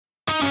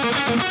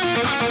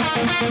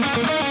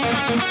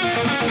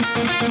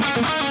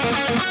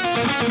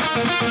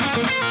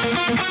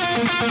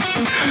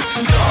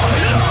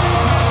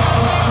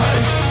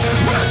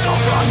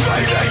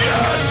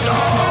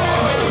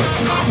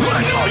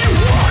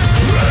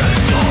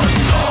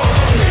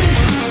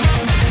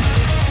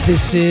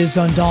This is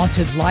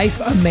Undaunted Life,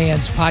 a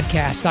Man's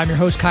Podcast. I'm your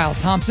host, Kyle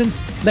Thompson.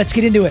 Let's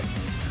get into it.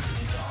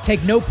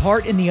 Take no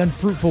part in the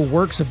unfruitful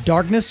works of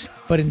darkness,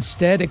 but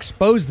instead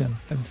expose them.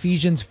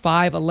 Ephesians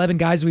 5:11.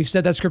 Guys, we've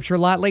said that scripture a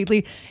lot lately.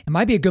 It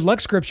might be a good luck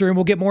scripture, and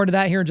we'll get more into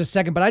that here in just a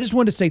second. But I just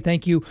wanted to say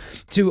thank you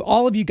to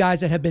all of you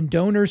guys that have been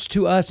donors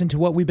to us and to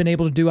what we've been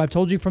able to do. I've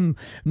told you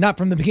not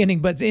from the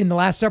beginning, but in the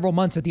last several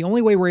months, that the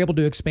only way we're able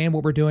to expand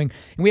what we're doing,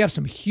 and we have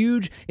some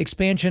huge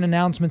expansion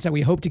announcements that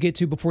we hope to get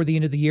to before the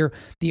end of the year.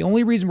 The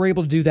only reason we're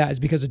able to do that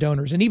is because of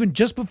donors. And even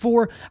just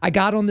before I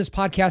got on this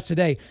podcast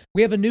today,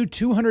 we have a new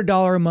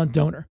 $200 a month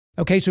donor.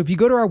 Okay, so if you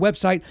go to our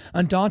website,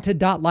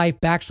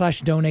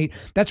 undaunted.life/donate,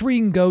 that's where you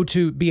can go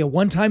to be a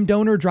one-time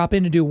donor, drop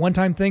in and do a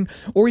one-time thing,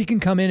 or you can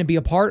come in and be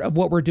a part of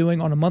what we're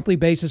doing on a monthly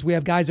basis. We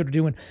have guys that are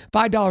doing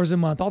 $5 a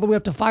month, all the way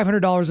up to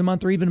 $500 a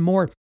month or even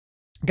more.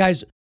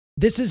 Guys,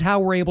 this is how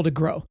we're able to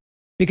grow.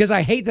 Because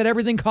I hate that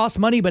everything costs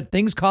money, but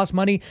things cost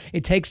money.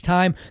 It takes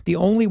time. The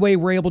only way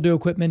we're able to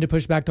equip men to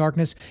push back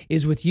darkness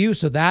is with you.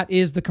 So that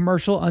is the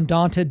commercial,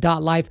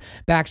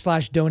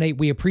 undaunted.life/donate.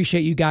 We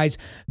appreciate you guys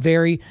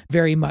very,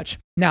 very much.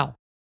 Now,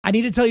 I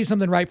need to tell you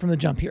something right from the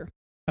jump here,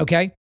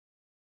 okay?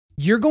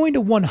 You're going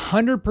to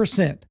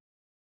 100%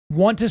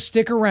 want to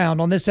stick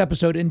around on this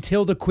episode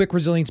until the quick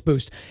resilience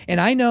boost.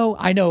 And I know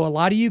a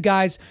lot of you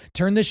guys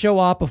turn the show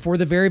off before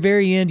the very,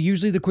 very end.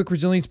 Usually the quick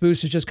resilience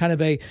boost is just kind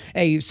of a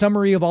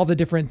summary of all the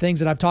different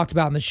things that I've talked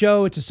about in the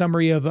show. It's a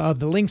summary of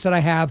the links that I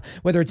have,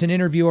 whether it's an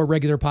interview or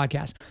regular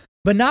podcast,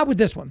 but not with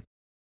this one.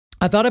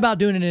 I thought about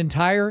doing an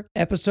entire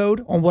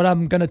episode on what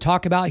I'm going to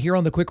talk about here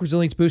on the Quick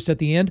Resilience Boost at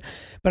the end,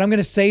 but I'm going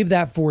to save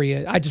that for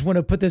you. I just want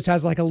to put this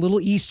as like a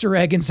little Easter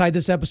egg inside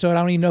this episode. I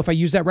don't even know if I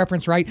use that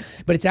reference right,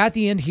 but it's at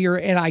the end here,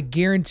 and I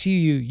guarantee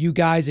you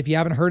guys, if you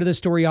haven't heard of this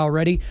story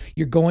already,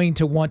 you're going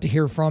to want to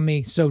hear from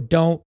me. So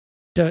don't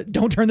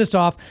turn this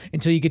off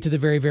until you get to the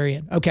very, very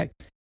end. Okay,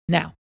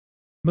 now,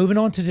 moving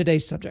on to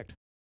today's subject.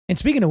 And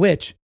speaking of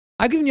which,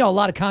 I've given you all a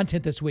lot of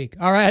content this week.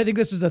 All right. I think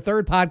this is the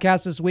third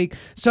podcast this week.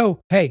 So,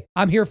 hey,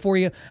 I'm here for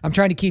you. I'm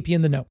trying to keep you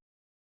in the know.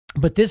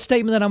 But this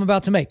statement that I'm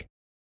about to make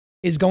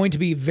is going to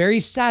be very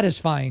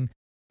satisfying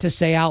to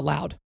say out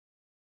loud.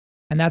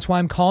 And that's why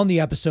I'm calling the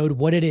episode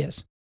what it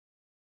is.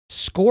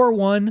 Score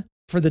one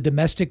for the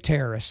domestic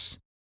terrorists.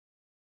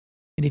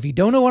 And if you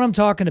don't know what I'm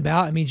talking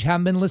about, I mean, you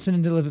haven't been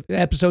listening to the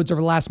episodes over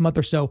the last month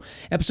or so.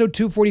 Episode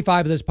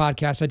 245 of this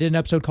podcast, I did an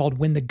episode called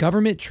When the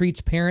Government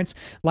Treats Parents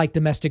Like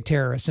Domestic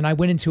Terrorists. And I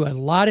went into a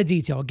lot of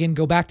detail. Again,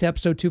 go back to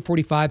episode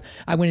 245.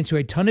 I went into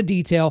a ton of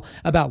detail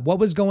about what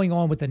was going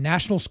on with the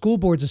National School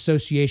Boards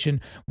Association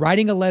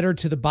writing a letter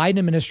to the Biden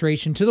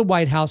administration, to the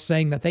White House,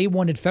 saying that they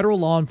wanted federal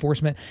law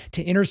enforcement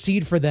to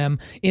intercede for them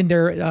in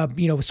their,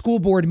 school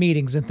board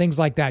meetings and things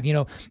like that,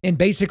 and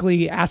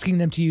basically asking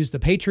them to use the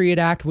Patriot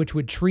Act, which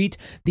would treat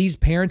these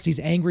parents, these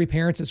angry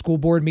parents at school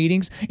board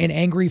meetings, and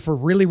angry for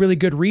really, really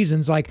good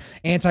reasons like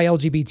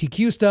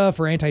anti-LGBTQ stuff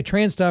or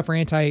anti-trans stuff or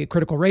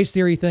anti-critical race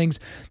theory things,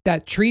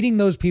 that treating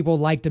those people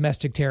like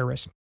domestic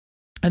terrorists.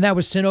 And that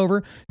was sent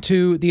over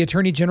to the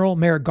Attorney General,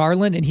 Merrick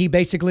Garland, and he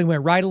basically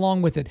went right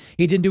along with it.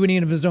 He didn't do any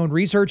of his own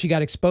research. He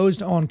got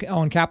exposed on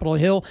Capitol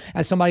Hill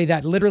as somebody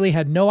that literally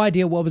had no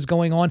idea what was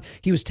going on.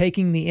 He was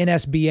taking the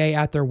NSBA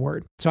at their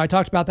word. So I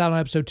talked about that on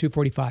episode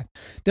 245.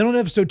 Then on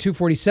episode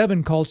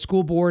 247, called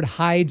School Board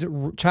Hides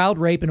Child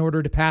Rape in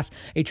Order to Pass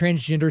a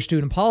Transgender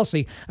Student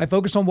Policy, I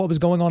focused on what was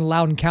going on in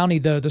Loudoun County,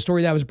 the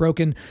story that was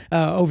broken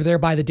over there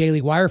by the Daily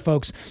Wire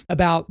folks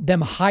about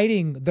them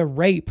hiding the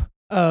rape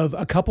of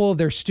a couple of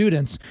their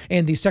students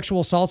and the sexual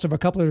assaults of a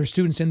couple of their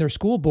students in their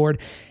school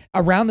board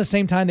around the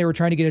same time they were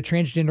trying to get a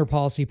transgender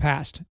policy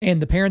passed.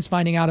 And the parents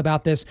finding out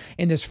about this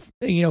and this,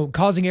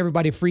 causing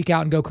everybody to freak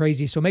out and go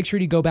crazy. So make sure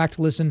you go back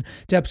to listen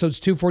to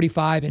episodes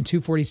 245 and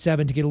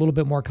 247 to get a little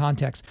bit more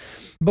context.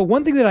 But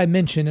one thing that I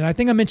mentioned, and I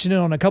think I mentioned it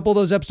on a couple of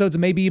those episodes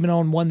and maybe even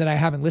on one that I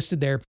haven't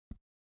listed there,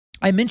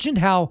 I mentioned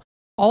how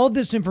all of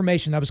this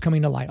information that was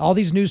coming to light, all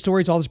these news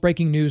stories, all this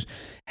breaking news,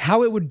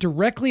 how it would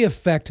directly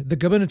affect the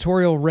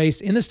gubernatorial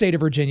race in the state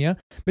of Virginia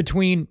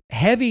between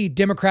heavy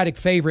Democratic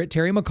favorite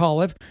Terry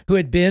McAuliffe, who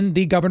had been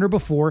the governor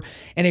before,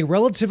 and a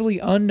relatively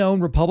unknown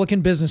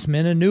Republican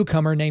businessman, a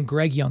newcomer named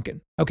Greg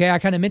Youngkin. Okay, I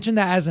kind of mentioned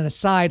that as an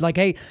aside, like,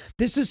 hey,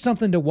 this is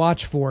something to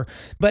watch for.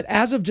 But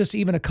as of just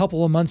even a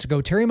couple of months ago,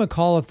 Terry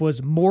McAuliffe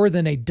was more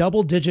than a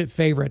double-digit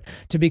favorite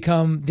to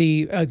become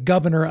the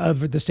governor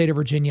of the state of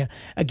Virginia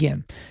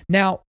again.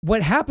 Now,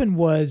 what happened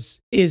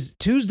is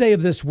Tuesday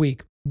of this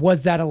week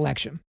was that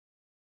election.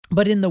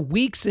 But in the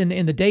weeks and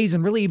in the days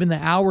and really even the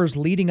hours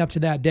leading up to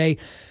that day,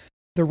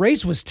 the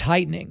race was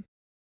tightening.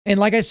 And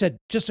like I said,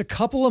 just a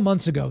couple of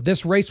months ago,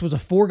 this race was a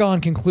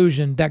foregone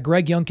conclusion that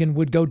Greg Youngkin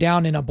would go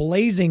down in a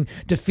blazing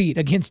defeat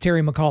against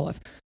Terry McAuliffe.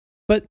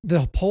 But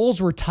the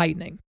polls were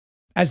tightening.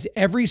 as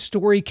every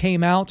story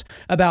came out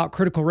about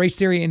critical race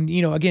theory. And,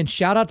 again,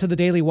 shout out to the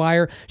Daily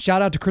Wire,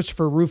 shout out to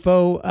Christopher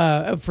Rufo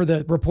for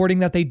the reporting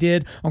that they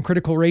did on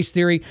critical race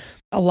theory.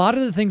 A lot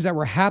of the things that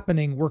were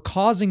happening were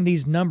causing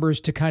these numbers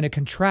to kind of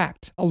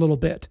contract a little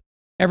bit.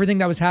 Everything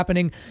that was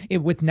happening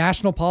with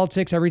national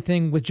politics,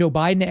 everything with Joe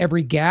Biden,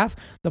 every gaffe,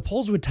 the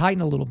polls would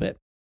tighten a little bit.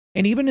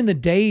 And even in the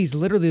days,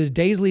 literally the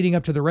days leading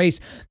up to the race,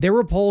 there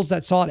were polls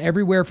that saw it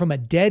everywhere from a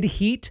dead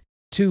heat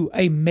to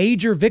a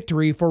major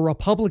victory for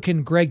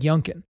Republican Greg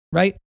Youngkin,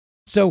 right?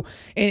 So,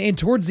 and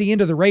towards the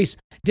end of the race,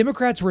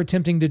 Democrats were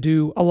attempting to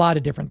do a lot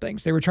of different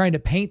things. They were trying to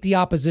paint the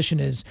opposition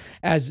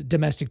as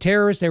domestic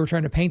terrorists. They were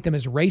trying to paint them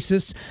as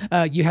racists.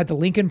 You had the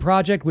Lincoln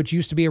Project, which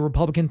used to be a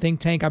Republican think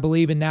tank, I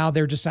believe, and now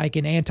they're just like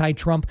an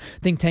anti-Trump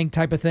think tank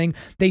type of thing.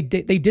 They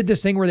did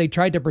this thing where they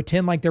tried to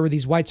pretend like there were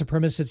these white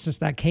supremacists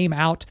that came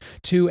out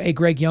to a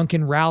Greg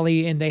Youngkin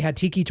rally, and they had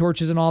tiki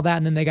torches and all that,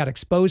 and then they got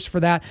exposed for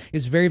that. It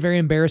was very, very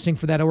embarrassing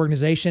for that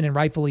organization, and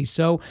rightfully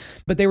so.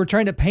 But they were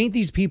trying to paint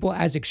these people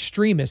as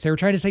extremists. They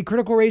were trying to say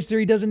critical race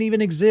theory doesn't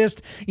even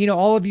exist.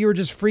 All of you are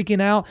just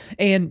freaking out.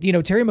 And,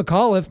 Terry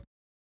McAuliffe,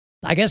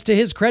 I guess to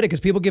his credit,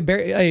 because people give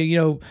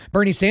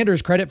Bernie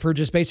Sanders credit for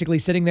just basically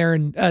sitting there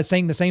and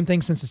saying the same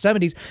thing since the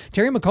 70s.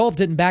 Terry McAuliffe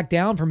didn't back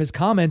down from his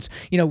comments,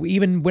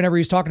 even whenever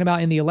he's talking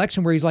about in the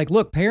election where he's like,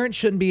 look, parents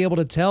shouldn't be able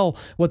to tell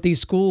what these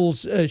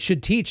schools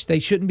should teach. They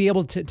shouldn't be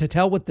able to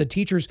tell what the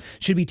teachers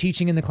should be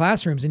teaching in the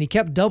classrooms. And he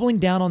kept doubling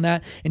down on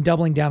that and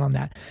doubling down on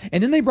that.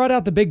 And then they brought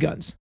out the big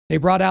guns. They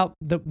brought out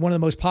one of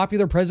the most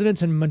popular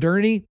presidents in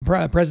modernity,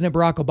 President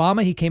Barack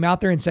Obama. He came out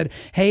there and said,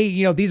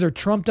 hey, these are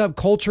trumped up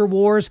culture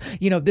wars.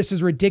 This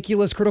is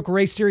ridiculous. Critical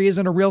race theory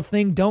isn't a real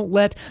thing. Don't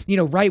let,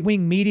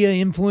 right-wing media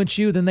influence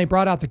you. Then they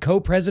brought out the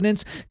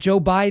co-presidents, Joe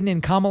Biden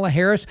and Kamala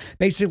Harris,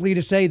 basically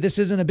to say this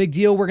isn't a big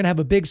deal. We're going to have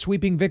a big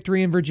sweeping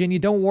victory in Virginia.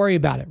 Don't worry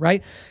about it,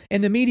 right?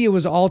 And the media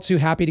was all too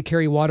happy to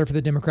carry water for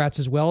the Democrats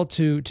as well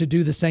to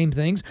do the same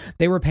things.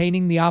 They were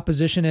painting the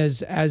opposition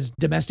as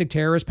domestic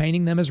terrorists,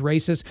 painting them as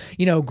racist.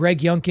 Greg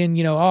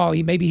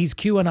Youngkin, maybe he's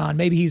QAnon,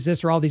 maybe he's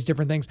this or all these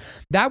different things.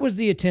 That was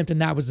the attempt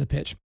and that was the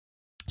pitch.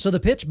 So the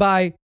pitch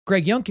by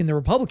Greg Youngkin, the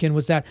Republican,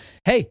 was that,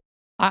 hey,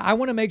 I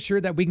want to make sure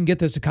that we can get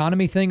this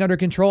economy thing under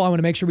control. I want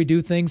to make sure we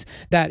do things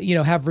that,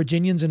 have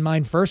Virginians in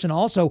mind first. And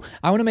also,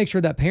 I want to make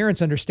sure that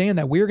parents understand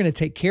that we're going to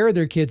take care of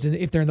their kids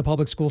if they're in the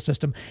public school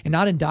system and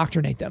not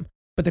indoctrinate them.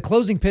 But the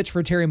closing pitch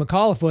for Terry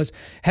McAuliffe was,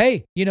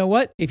 hey, you know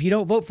what? If you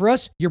don't vote for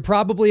us, you're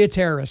probably a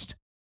terrorist.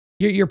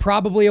 You're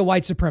probably a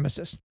white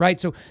supremacist, right?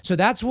 So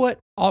that's what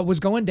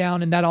was going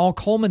down, and that all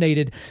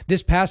culminated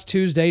this past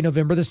Tuesday,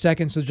 November the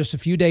 2nd, so just a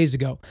few days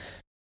ago.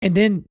 And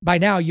then by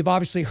now, you've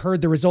obviously heard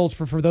the results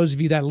for those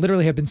of you that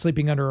literally have been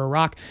sleeping under a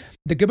rock.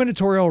 The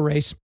gubernatorial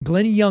race,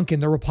 Glenn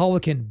Youngkin, the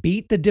Republican,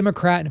 beat the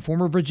Democrat and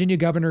former Virginia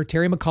Governor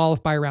Terry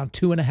McAuliffe by around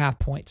 2.5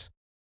 points.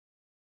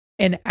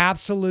 An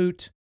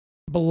absolute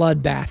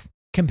bloodbath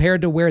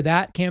compared to where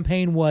that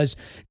campaign was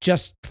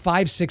just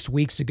 5-6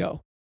 weeks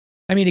ago.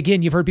 I mean,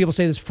 again, you've heard people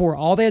say this before.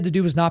 All they had to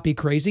do was not be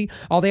crazy.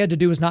 All they had to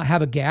do was not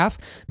have a gaffe.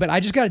 But I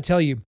just got to tell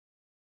you,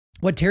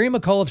 what Terry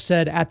McAuliffe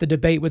said at the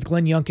debate with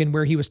Glenn Youngkin,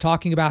 where he was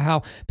talking about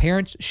how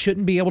parents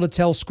shouldn't be able to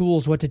tell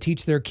schools what to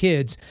teach their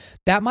kids,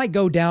 that might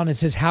go down as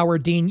his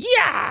Howard Dean,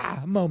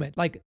 moment.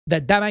 Like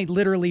that might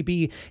literally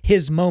be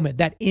his moment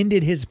that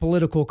ended his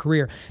political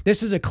career.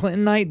 This is a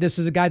Clintonite. This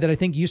is a guy that I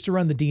think used to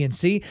run the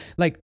DNC.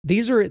 Like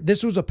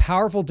this was a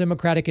powerful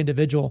Democratic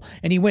individual,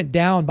 and he went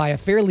down by a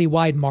fairly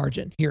wide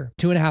margin here,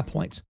 2.5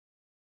 points.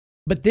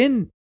 But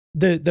then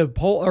the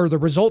poll or the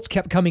results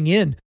kept coming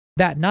in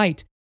that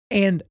night,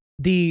 and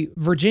the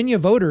Virginia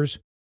voters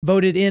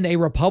voted in a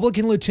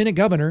Republican lieutenant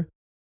governor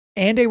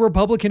and a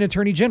Republican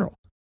attorney general.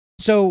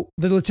 So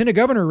the lieutenant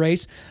governor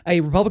race, a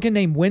Republican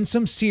named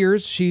Winsome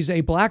Sears, she's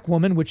a black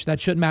woman, which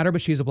that shouldn't matter,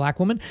 but she's a black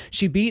woman.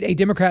 She beat a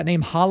Democrat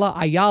named Hala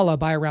Ayala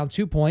by around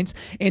 2 points.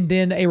 And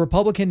then a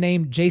Republican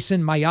named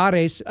Jason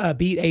Mayares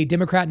beat a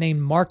Democrat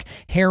named Mark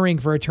Herring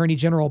for attorney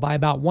general by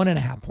about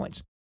 1.5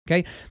 points.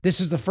 Okay.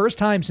 This is the first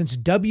time since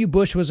W.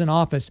 Bush was in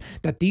office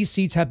that these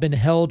seats have been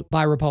held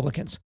by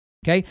Republicans.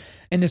 Okay.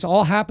 And this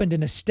all happened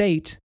in a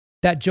state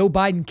that Joe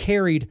Biden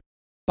carried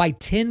by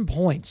 10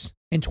 points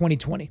in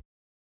 2020.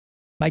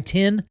 By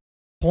 10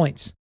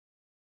 points.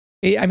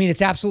 I mean,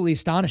 it's absolutely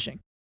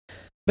astonishing.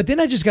 But then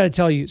I just got to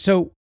tell you,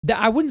 so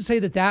I wouldn't say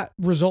that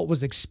result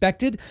was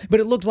expected, but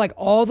it looked like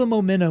all the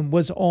momentum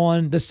was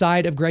on the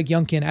side of Greg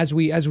Youngkin as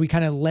we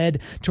kind of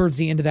led towards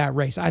the end of that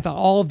race. I thought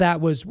all of that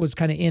was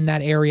kind of in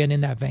that area and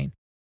in that vein.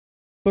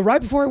 But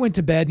right before I went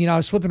to bed, I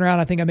was flipping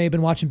around. I think I may have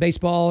been watching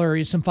baseball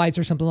or some fights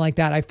or something like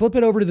that. I flip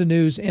it over to the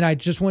news, and I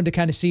just wanted to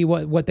kind of see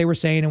what they were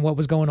saying and what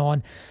was going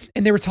on.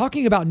 And they were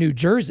talking about New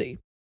Jersey.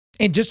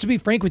 And just to be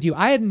frank with you,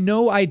 I had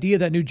no idea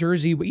that New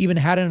Jersey even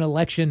had an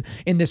election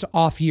in this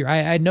off year. I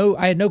had no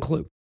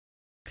clue.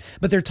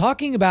 But they're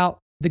talking about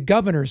the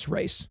governor's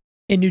race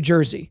in New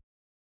Jersey.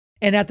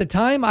 And at the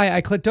time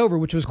I clicked over,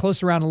 which was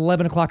close around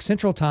 11 o'clock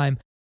Central Time,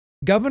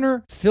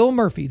 Governor Phil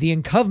Murphy, the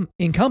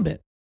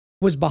incumbent,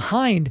 was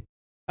behind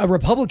a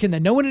Republican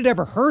that no one had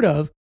ever heard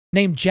of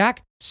named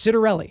Jack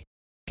Ciattarelli.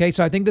 Okay,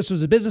 so I think this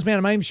was a businessman.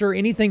 I'm not even sure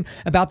anything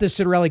about this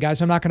Citarelli guy,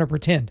 so I'm not going to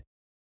pretend.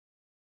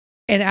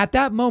 And at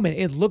that moment,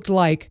 it looked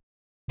like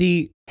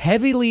the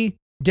heavily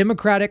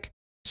Democratic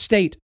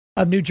state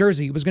of New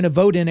Jersey was going to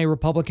vote in a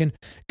Republican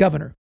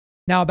governor.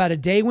 Now, about a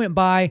day went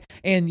by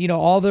and,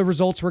 all the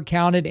results were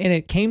counted, and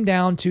it came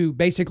down to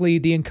basically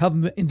the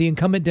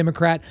incumbent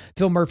Democrat,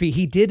 Phil Murphy.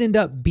 He did end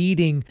up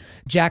beating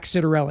Jack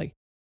Citarelli,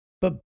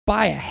 but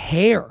by a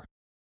hair,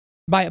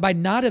 by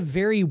not a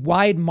very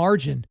wide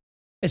margin,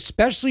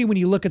 especially when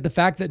you look at the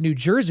fact that New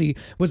Jersey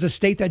was a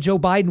state that Joe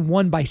Biden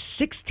won by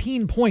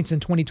 16 points in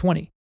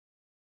 2020.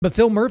 But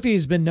Phil Murphy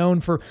has been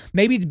known for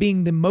maybe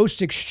being the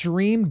most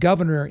extreme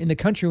governor in the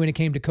country when it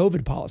came to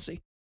COVID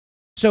policy.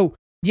 So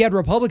you had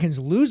Republicans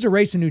lose a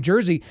race in New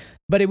Jersey,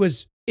 but it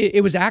was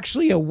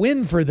actually a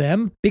win for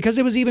them because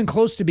it was even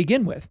close to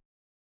begin with.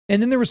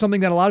 And then there was something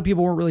that a lot of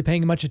people weren't really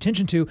paying much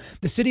attention to,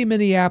 the city of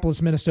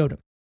Minneapolis, Minnesota.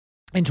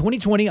 In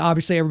 2020,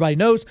 obviously, everybody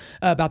knows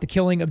about the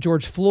killing of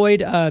George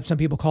Floyd. Some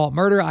people call it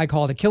murder. I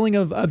call it a killing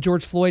of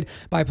George Floyd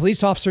by a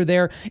police officer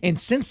there. And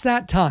since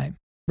that time,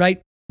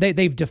 right,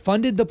 they've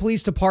defunded the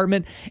police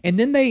department. And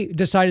then they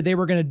decided they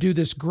were going to do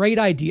this great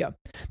idea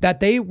that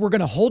they were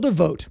going to hold a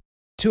vote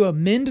to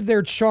amend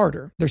their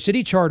charter, their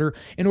city charter,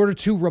 in order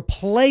to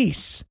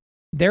replace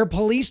their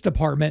police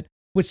department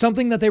with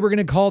something that they were going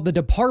to call the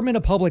Department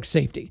of Public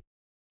Safety.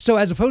 So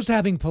as opposed to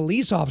having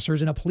police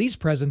officers and a police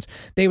presence,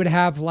 they would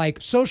have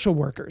like social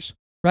workers,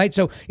 right?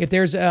 So if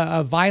there's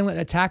a violent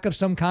attack of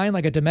some kind,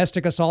 like a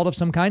domestic assault of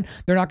some kind,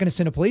 they're not going to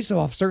send a police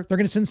officer. They're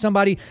going to send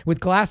somebody with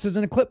glasses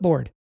and a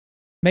clipboard,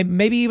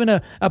 maybe even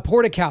a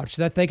porta couch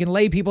that they can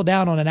lay people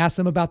down on and ask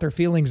them about their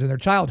feelings and their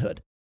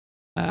childhood.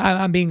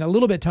 I'm being a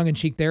little bit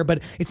tongue-in-cheek there,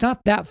 but it's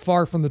not that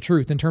far from the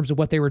truth in terms of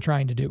what they were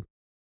trying to do.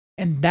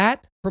 And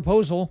that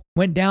proposal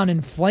went down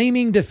in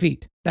flaming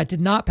defeat. That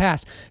did not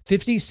pass.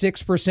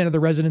 56% of the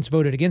residents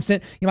voted against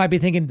it. You might be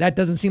thinking that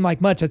doesn't seem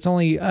like much. That's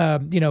only,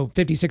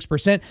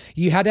 56%.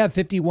 You had to have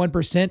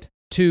 51%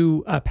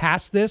 to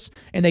pass this,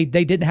 and they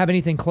didn't have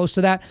anything close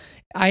to that.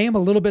 I am a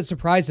little bit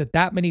surprised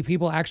that many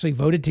people actually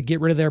voted to get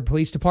rid of their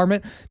police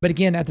department. But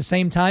again, at the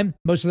same time,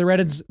 most of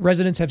the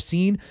residents have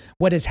seen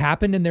what has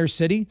happened in their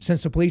city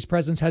since the police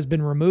presence has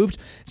been removed.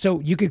 So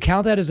you could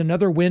count that as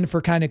another win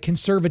for kind of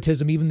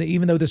conservatism,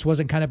 even though this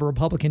wasn't kind of a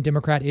Republican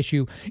Democrat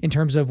issue in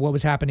terms of what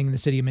was happening in the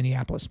city of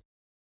Minneapolis.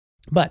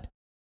 But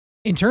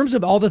in terms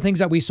of all the things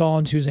that we saw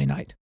on Tuesday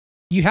night,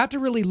 you have to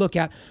really look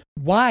at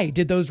why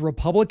did those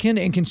Republican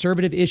and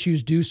conservative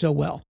issues do so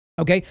well,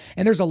 okay?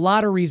 And there's a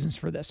lot of reasons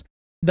for this.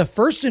 The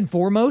first and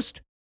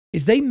foremost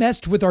is they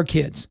messed with our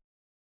kids.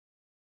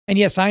 And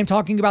yes, I'm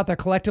talking about that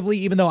collectively,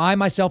 even though I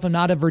myself am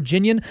not a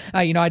Virginian.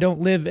 I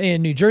don't live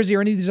in New Jersey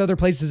or any of these other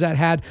places that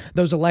had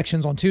those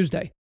elections on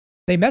Tuesday.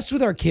 They messed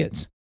with our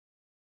kids.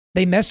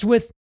 They messed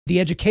with the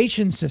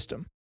education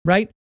system,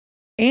 right?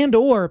 And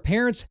or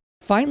parents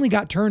finally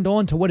got turned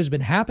on to what has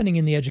been happening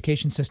in the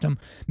education system,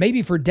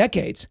 maybe for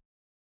decades.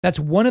 That's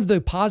one of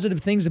the positive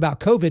things about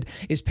COVID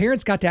is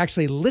parents got to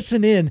actually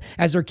listen in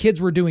as their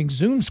kids were doing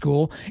Zoom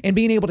school and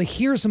being able to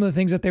hear some of the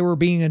things that they were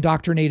being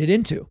indoctrinated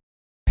into.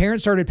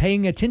 Parents started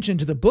paying attention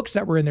to the books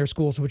that were in their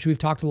schools, which we've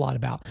talked a lot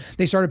about.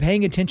 They started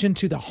paying attention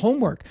to the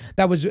homework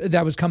that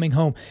was coming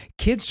home.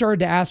 Kids started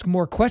to ask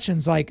more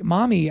questions like,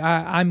 "Mommy,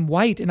 I'm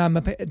white and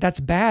that's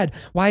bad.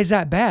 Why is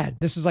that bad?"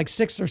 This is like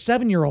 6 or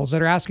 7-year-olds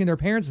that are asking their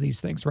parents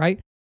these things, right?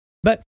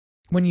 But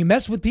when you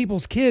mess with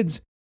people's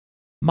kids,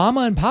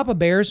 Mama and Papa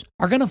Bears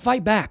are going to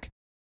fight back,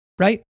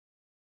 right?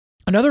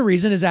 Another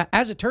reason is that,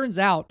 as it turns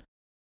out,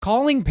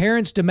 calling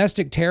parents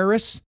domestic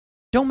terrorists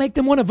don't make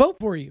them want to vote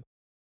for you.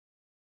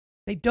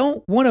 They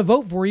don't want to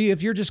vote for you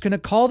if you're just going to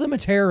call them a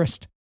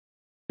terrorist.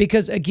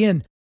 Because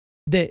again,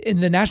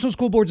 in the National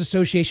School Boards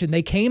Association,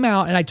 they came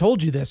out, and I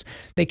told you this,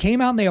 they came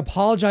out and they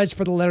apologized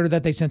for the letter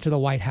that they sent to the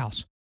White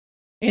House.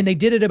 And they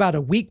did it about a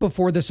week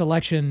before this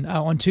election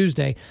on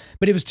Tuesday,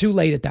 but it was too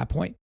late at that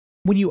point.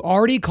 When you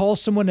already call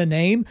someone a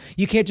name,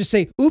 you can't just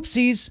say,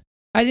 "Oopsies,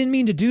 I didn't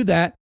mean to do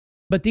that."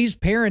 But these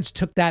parents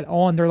took that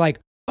on. They're like,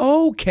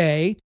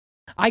 "Okay,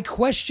 I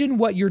question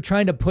what you're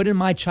trying to put in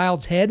my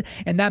child's head,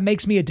 and that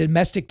makes me a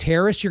domestic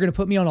terrorist. You're going to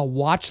put me on a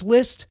watch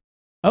list?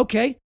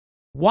 Okay,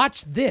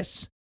 watch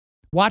this.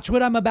 Watch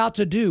what I'm about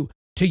to do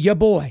to your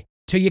boy,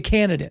 to your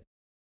candidate,"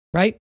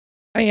 right?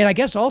 And I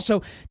guess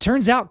also,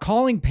 turns out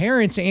calling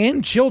parents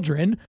and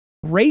children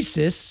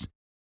racists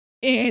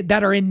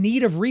that are in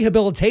need of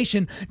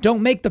rehabilitation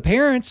don't make the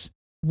parents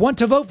want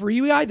to vote for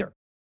you either.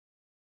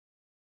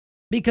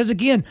 Because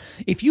again,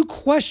 if you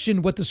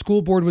questioned what the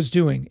school board was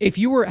doing, if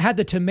you had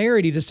the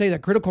temerity to say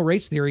that critical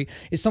race theory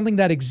is something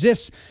that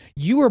exists,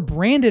 you are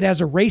branded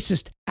as a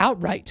racist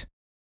outright.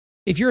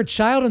 If you're a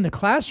child in the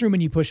classroom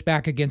and you push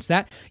back against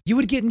that, you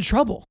would get in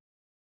trouble.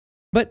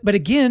 But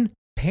again,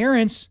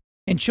 parents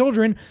and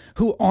children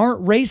who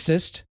aren't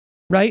racist,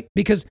 right?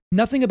 Because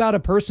nothing about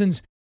a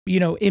person's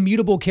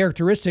immutable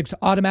characteristics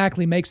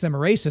automatically makes them a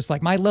racist.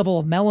 Like my level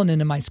of melanin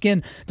in my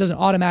skin doesn't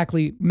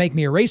automatically make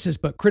me a racist,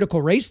 but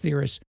critical race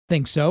theorists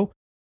think so.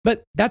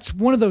 But that's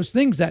one of those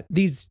things that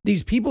these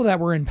people that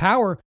were in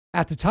power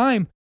at the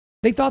time,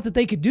 they thought that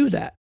they could do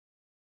that.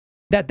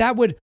 that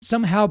would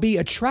somehow be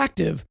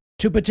attractive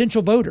to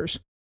potential voters,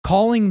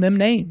 calling them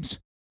names,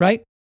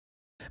 right?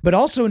 But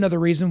also another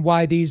reason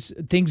why these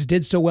things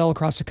did so well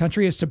across the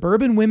country is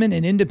suburban women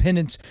and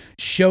independents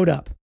showed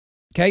up.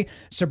 Okay.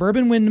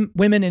 Suburban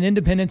women and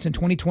independents in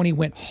 2020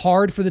 went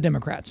hard for the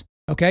Democrats.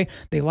 Okay.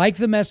 They liked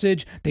the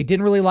message. They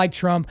didn't really like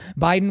Trump.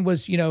 Biden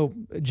was,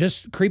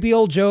 just creepy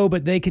old Joe,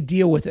 but they could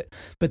deal with it.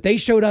 But they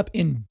showed up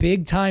in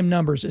big time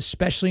numbers,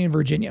 especially in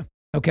Virginia.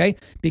 Okay.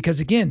 Because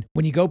again,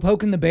 when you go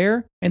poking the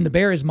bear and the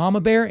bear is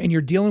mama bear and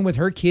you're dealing with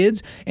her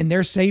kids and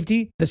their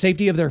safety, the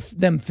safety of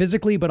them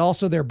physically, but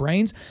also their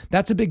brains,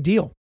 that's a big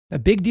deal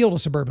to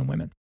suburban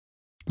women.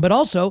 But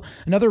also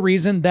another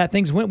reason that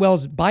things went well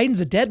is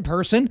Biden's a dead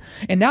person.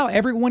 And now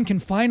everyone can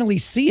finally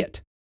see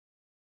it,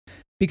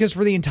 because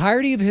for the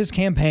entirety of his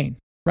campaign,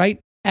 right?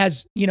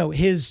 As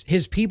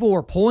his people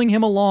were pulling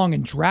him along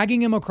and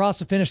dragging him across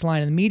the finish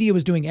line, and the media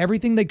was doing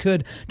everything they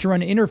could to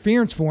run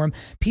interference for him,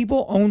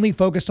 people only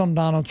focused on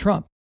Donald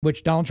Trump,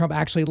 which Donald Trump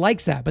actually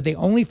likes that, but they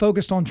only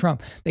focused on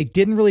Trump. They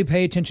didn't really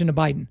pay attention to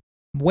Biden.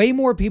 Way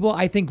more people,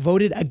 I think,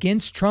 voted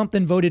against Trump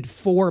than voted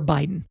for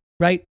Biden,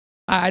 right?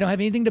 I don't have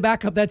anything to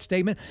back up that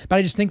statement, but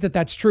I just think that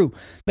that's true.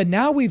 But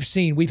now we've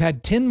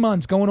had 10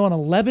 months going on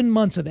 11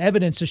 months of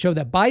evidence to show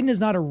that Biden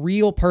is not a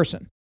real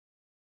person.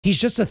 He's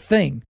just a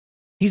thing.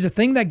 He's a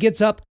thing that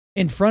gets up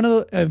in front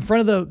of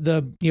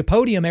the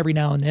podium every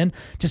now and then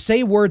to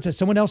say words that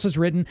someone else has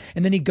written,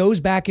 and then he goes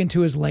back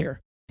into his lair.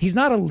 He's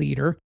not a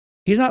leader.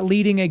 He's not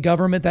leading a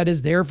government that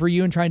is there for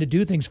you and trying to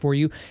do things for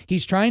you.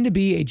 He's trying to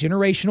be a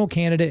generational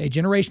candidate, a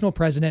generational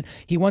president.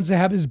 He wants to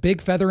have his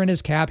big feather in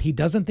his cap. He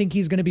doesn't think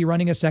he's going to be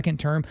running a second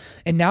term.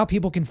 And now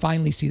people can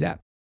finally see that.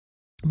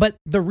 But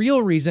the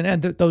real reason,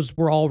 and those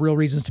were all real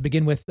reasons to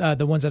begin with,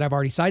 the ones that I've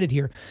already cited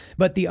here.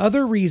 But the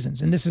other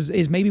reasons, and this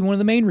is maybe one of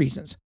the main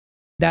reasons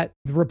that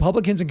the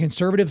Republicans and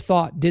conservative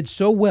thought did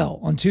so well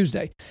on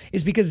Tuesday,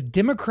 is because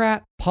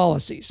Democrat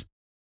policies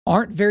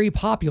aren't very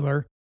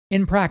popular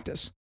in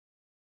practice.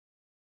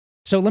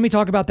 So let me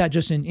talk about that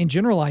just in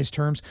generalized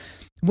terms.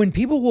 When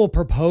people will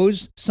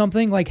propose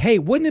something like, hey,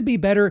 wouldn't it be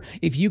better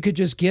if you could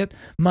just get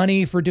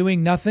money for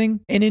doing nothing?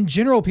 And in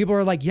general, people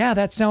are like, yeah,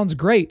 that sounds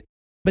great.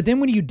 But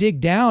then when you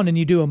dig down and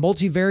you do a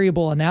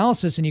multivariable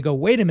analysis and you go,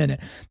 wait a minute,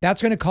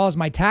 that's going to cause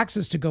my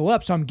taxes to go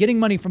up. So I'm getting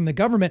money from the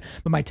government,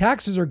 but my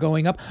taxes are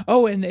going up.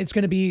 Oh, and it's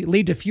going to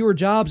lead to fewer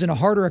jobs and a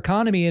harder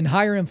economy and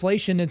higher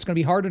inflation. It's going to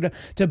be harder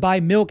to buy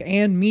milk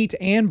and meat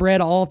and bread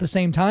all at the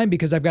same time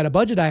because I've got a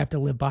budget I have to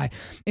live by.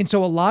 And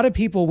so a lot of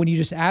people, when you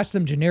just ask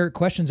them generic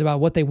questions about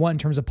what they want in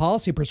terms of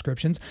policy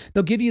prescriptions,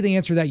 they'll give you the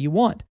answer that you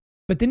want.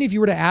 But then if you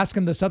were to ask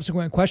them the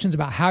subsequent questions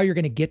about how you're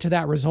going to get to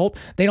that result,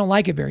 they don't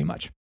like it very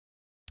much.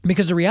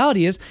 Because the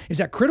reality is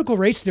that critical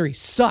race theory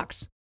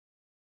sucks.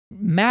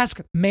 Mask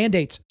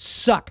mandates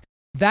suck.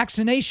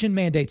 Vaccination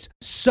mandates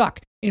suck.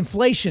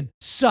 Inflation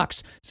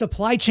sucks.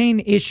 Supply chain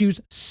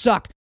issues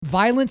suck.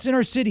 Violence in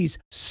our cities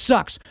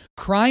sucks.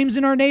 Crimes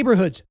in our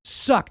neighborhoods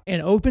suck. An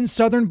open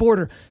southern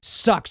border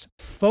sucks.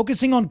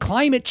 Focusing on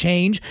climate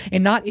change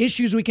and not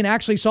issues we can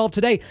actually solve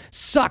today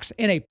sucks.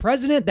 And a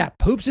president that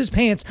poops his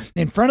pants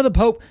in front of the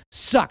Pope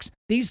sucks.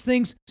 These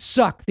things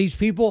suck. These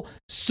people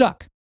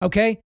suck.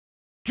 Okay?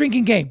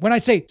 Drinking game. When I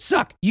say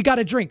suck, you got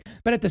to drink.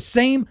 But at the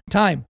same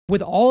time,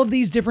 with all of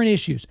these different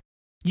issues,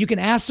 you can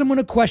ask someone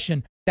a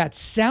question that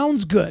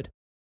sounds good,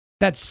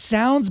 that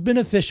sounds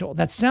beneficial,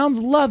 that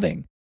sounds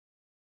loving,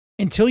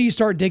 until you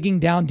start digging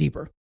down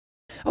deeper.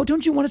 Oh,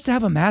 don't you want us to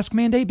have a mask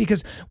mandate?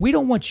 Because we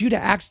don't want you to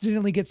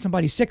accidentally get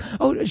somebody sick.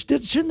 Oh,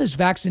 shouldn't this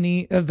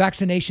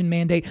vaccination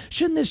mandate,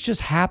 shouldn't this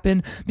just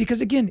happen? Because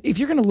again, if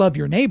you're going to love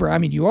your neighbor, I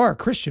mean, you are a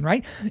Christian,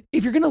 right?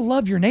 If you're going to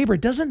love your neighbor,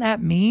 doesn't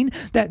that mean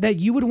that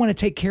you would want to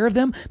take care of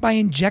them by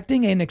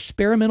injecting an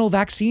experimental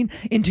vaccine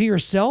into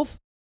yourself?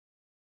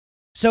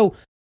 So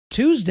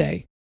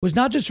Tuesday was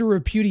not just a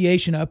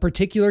repudiation of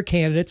particular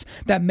candidates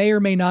that may or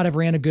may not have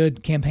ran a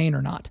good campaign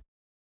or not.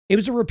 It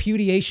was a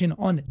repudiation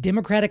on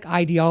Democratic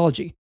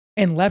ideology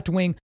and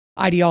left-wing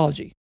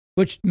ideology,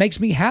 which makes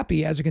me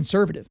happy as a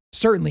conservative,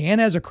 certainly,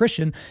 and as a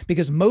Christian,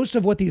 because most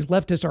of what these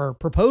leftists are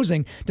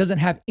proposing doesn't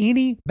have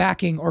any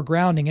backing or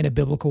grounding in a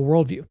biblical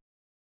worldview.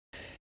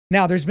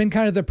 Now, there's been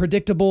kind of the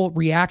predictable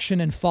reaction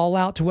and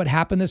fallout to what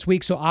happened this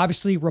week. So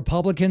obviously,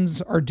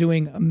 Republicans are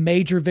doing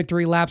major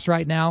victory laps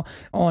right now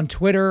on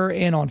Twitter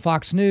and on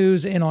Fox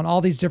News and on all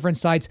these different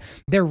sites.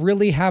 They're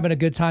really having a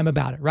good time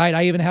about it, right?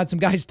 I even had some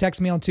guys text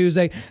me on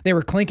Tuesday. They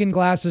were clinking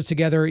glasses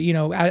together,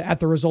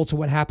 at the results of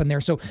what happened there.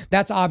 So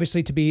that's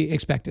obviously to be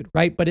expected,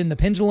 right? But in the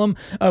pendulum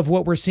of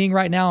what we're seeing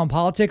right now in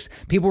politics,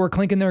 people were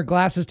clinking their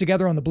glasses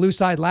together on the blue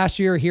side last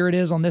year. Here it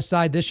is on this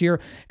side this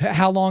year.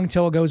 How long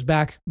until it goes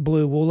back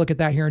blue? We'll look at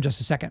that here in just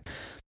a second.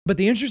 But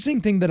the interesting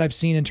thing that I've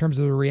seen in terms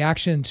of the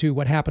reaction to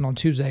what happened on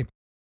Tuesday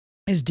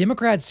is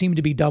Democrats seem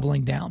to be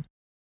doubling down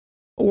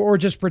or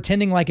just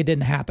pretending like it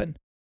didn't happen.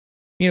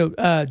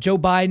 Joe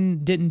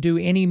Biden didn't do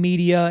any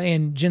media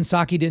and Jen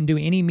Psaki didn't do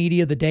any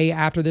media the day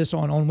after this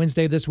on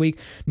Wednesday of this week.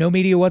 No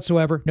media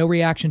whatsoever, no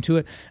reaction to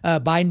it.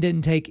 Biden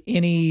didn't take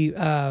any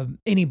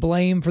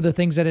blame for the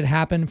things that had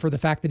happened, for the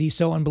fact that he's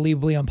so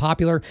unbelievably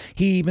unpopular.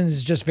 He even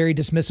is just very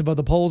dismissive of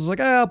the polls. It's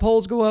like,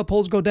 polls go up,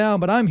 polls go down,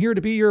 but I'm here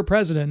to be your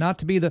president, not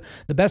to be the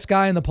best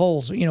guy in the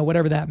polls,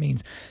 whatever that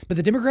means. But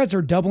the Democrats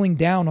are doubling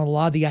down on a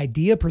lot of the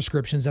idea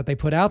prescriptions that they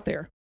put out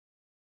there.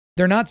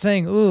 They're not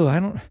saying,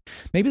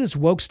 maybe this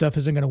woke stuff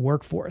isn't going to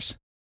work for us.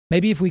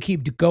 Maybe if we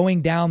keep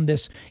going down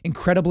this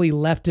incredibly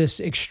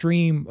leftist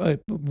extreme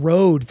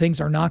road,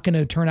 things are not going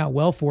to turn out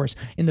well for us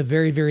in the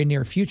very, very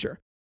near future.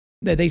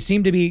 They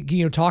seem to be,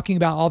 talking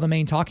about all the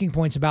main talking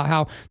points about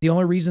how the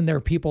only reason their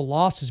people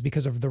lost is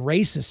because of the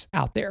racists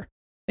out there.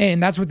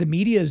 And that's what the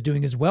media is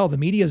doing as well. The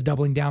media is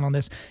doubling down on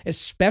this,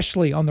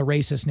 especially on the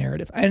racist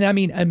narrative. And I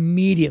mean,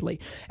 immediately,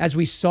 as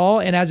we saw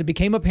and as it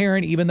became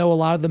apparent, even though a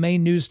lot of the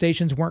main news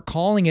stations weren't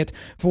calling it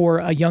for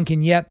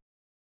Youngkin yet,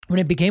 when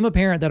it became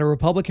apparent that a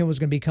Republican was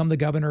going to become the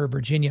governor of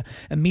Virginia,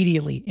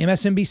 immediately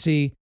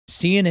MSNBC,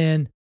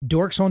 CNN,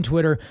 dorks on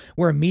Twitter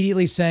were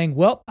immediately saying,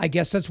 well, I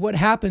guess that's what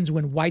happens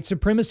when white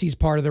supremacy is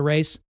part of the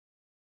race.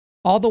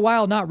 All the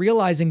while not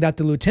realizing that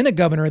the lieutenant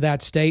governor of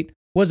that state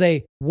was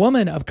a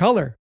woman of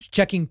color,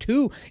 checking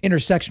 2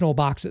 intersectional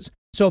boxes.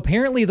 So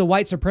apparently the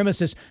white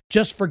supremacists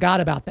just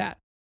forgot about that.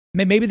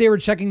 Maybe they were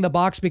checking the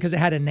box because it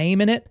had a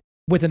name in it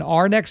with an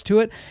R next to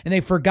it, and they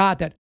forgot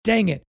that,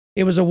 dang it,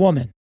 it was a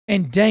woman.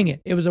 And dang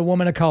it, it was a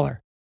woman of color,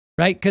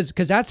 right?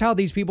 Because that's how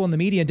these people in the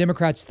media and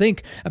Democrats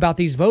think about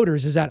these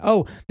voters, is that,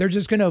 they're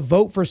just going to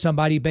vote for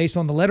somebody based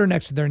on the letter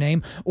next to their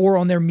name or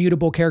on their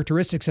mutable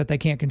characteristics that they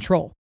can't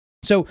control.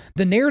 So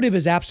the narrative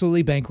is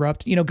absolutely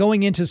bankrupt.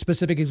 Going into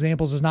specific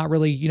examples is not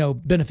really,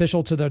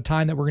 beneficial to the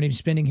time that we're going to be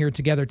spending here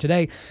together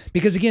today,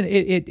 because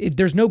again,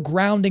 there's no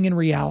grounding in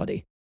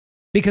reality.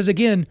 Because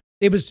again,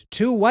 it was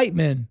 2 white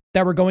men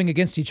that were going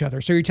against each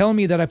other. So you're telling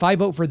me that if I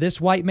vote for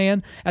this white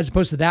man as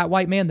opposed to that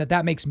white man,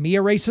 that makes me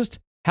a racist?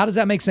 How does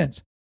that make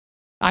sense?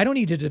 I don't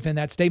need to defend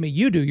that statement.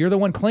 You do. You're the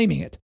one claiming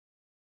it.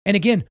 And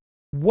again,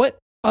 what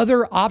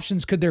other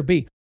options could there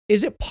be?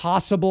 Is it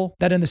possible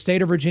that in the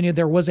state of Virginia,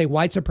 there was a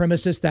white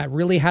supremacist that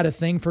really had a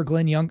thing for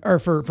Greg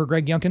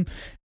Youngkin?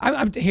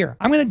 I'm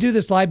going to do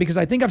this live because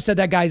I think I've said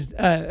that guy's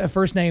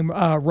first name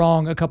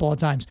wrong a couple of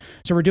times.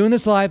 So we're doing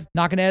this live.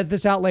 Not going to edit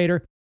this out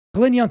later.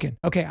 Glenn Youngkin.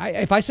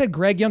 Okay. If I said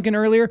Greg Youngkin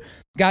earlier,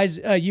 guys,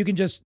 you can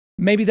just,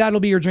 maybe that'll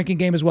be your drinking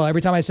game as well.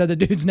 Every time I said the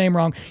dude's name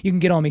wrong, you can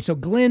get on me. So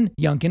Glenn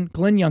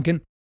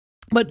Youngkin.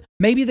 But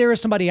maybe there is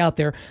somebody out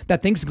there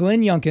that thinks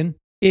Glenn Youngkin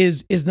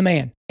is the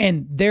man,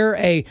 and they're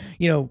a,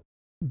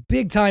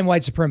 big time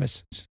white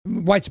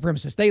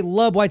supremacists. They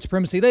love white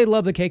supremacy. They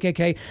love the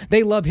KKK.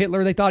 They love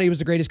Hitler. They thought he was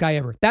the greatest guy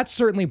ever. That's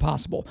certainly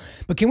possible.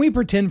 But can we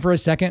pretend for a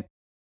second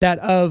that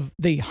of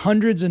the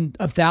hundreds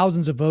of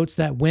thousands of votes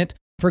that went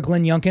for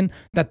Glenn Youngkin,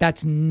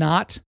 that's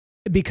not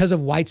because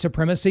of white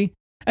supremacy?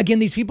 Again,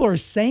 these people are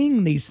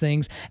saying these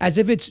things as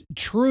if it's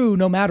true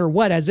no matter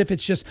what, as if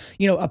it's just,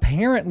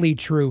 apparently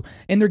true.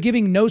 And they're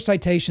giving no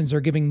citations.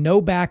 They're giving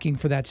no backing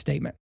for that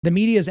statement. The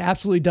media is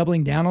absolutely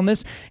doubling down on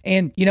this.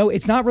 And,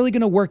 it's not really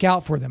going to work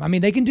out for them. I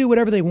mean, they can do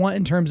whatever they want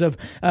in terms of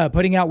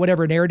putting out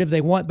whatever narrative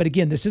they want. But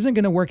again, this isn't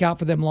going to work out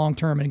for them long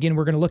term. And again,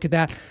 we're going to look at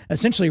that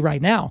essentially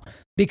right now,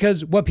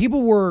 because what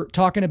people were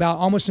talking about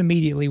almost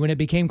immediately when it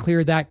became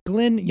clear that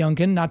Glenn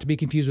Youngkin, not to be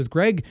confused with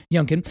Greg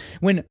Youngkin,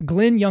 when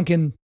Glenn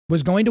Youngkin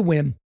was going to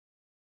win,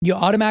 you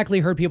automatically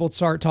heard people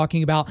start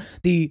talking about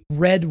the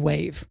red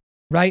wave,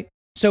 right?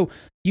 So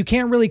you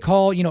can't really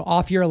call,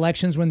 off year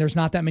elections when there's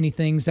not that many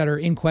things that are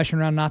in question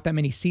around, not that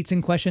many seats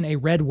in question, a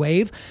red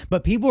wave.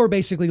 But people are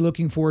basically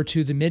looking forward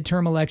to the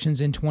midterm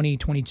elections in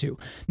 2022.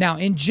 Now,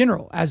 in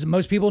general, as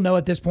most people know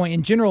at this point,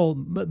 in general,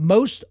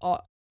 most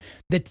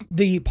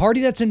the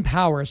party that's in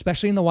power,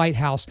 especially in the White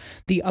House,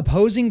 the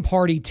opposing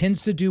party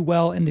tends to do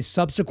well in the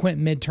subsequent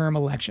midterm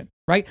election,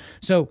 right?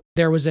 So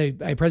there was a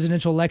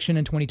presidential election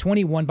in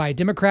 2020 won by a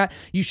Democrat.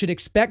 You should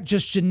expect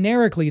just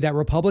generically that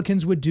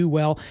Republicans would do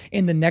well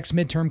in the next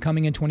midterm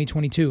coming in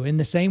 2022. And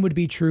the same would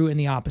be true in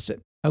the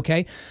opposite,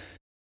 okay?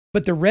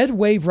 But the red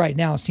wave right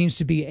now seems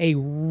to be a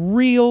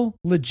real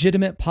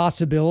legitimate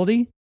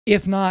possibility,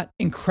 if not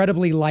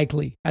incredibly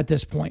likely at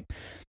this point.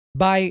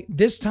 By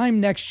this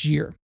time next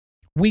year,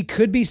 we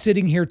could be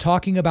sitting here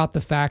talking about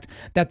the fact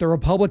that the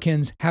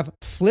Republicans have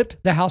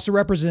flipped the House of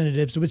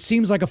Representatives, which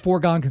seems like a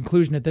foregone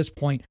conclusion at this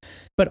point,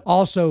 but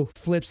also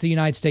flips the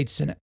United States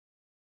Senate.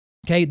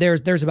 Okay,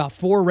 there's about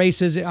 4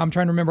 races. I'm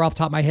trying to remember off the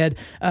top of my head,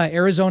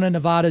 Arizona,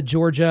 Nevada,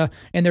 Georgia,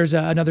 and there's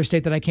another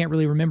state that I can't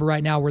really remember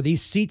right now where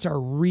these seats are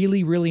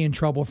really, really in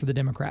trouble for the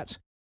Democrats.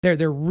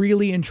 They're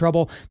really in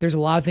trouble. There's a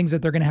lot of things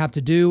that they're going to have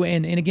to do.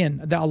 And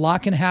again, a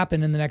lot can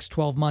happen in the next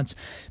 12 months.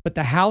 But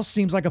the House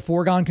seems like a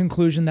foregone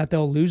conclusion that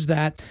they'll lose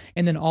that.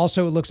 And then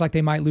also it looks like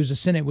they might lose the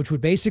Senate, which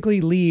would basically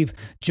leave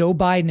Joe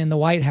Biden in the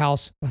White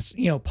House,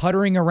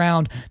 puttering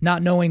around,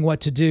 not knowing what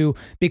to do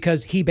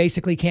because he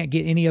basically can't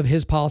get any of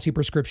his policy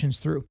prescriptions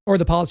through, or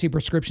the policy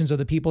prescriptions of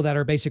the people that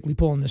are basically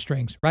pulling the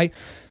strings, right?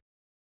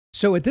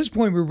 So at this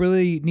point, we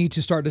really need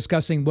to start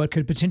discussing what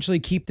could potentially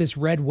keep this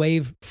red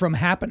wave from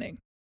happening,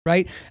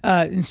 right?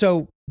 And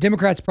so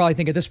Democrats probably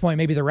think at this point,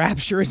 maybe the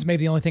rapture is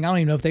maybe the only thing. I don't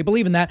even know if they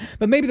believe in that,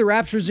 but maybe the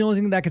rapture is the only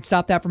thing that could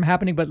stop that from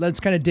happening. But let's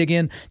kind of dig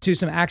in to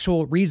some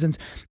actual reasons.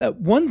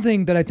 One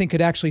thing that I think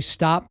could actually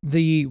stop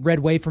the red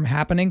wave from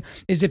happening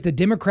is if the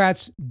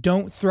Democrats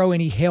don't throw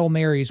any Hail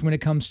Marys when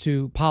it comes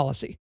to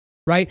policy.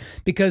 Right?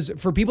 Because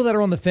for people that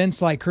are on the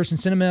fence, like Kyrsten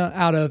Sinema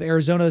out of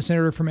Arizona, the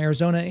senator from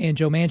Arizona, and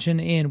Joe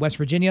Manchin in West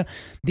Virginia,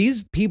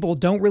 these people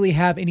don't really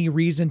have any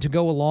reason to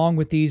go along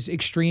with these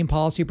extreme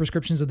policy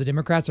prescriptions of the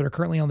Democrats that are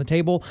currently on the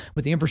table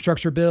with the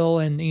infrastructure bill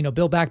and,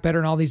 Build Back Better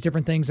and all these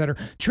different things that are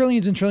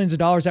trillions and trillions of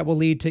dollars that will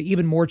lead to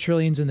even more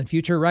trillions in the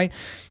future, right?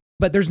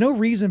 But there's no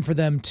reason for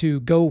them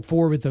to go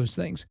forward with those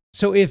things.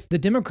 So if the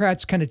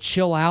Democrats kind of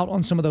chill out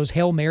on some of those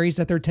Hail Marys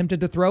that they're tempted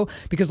to throw,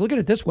 because look at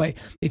it this way,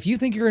 if you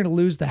think you're going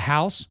to lose the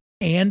House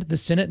and the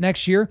Senate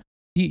next year,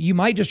 you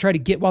might just try to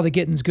get while the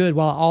getting's good,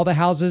 while all the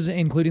houses,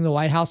 including the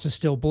White House, is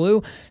still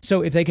blue.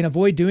 So if they can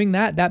avoid doing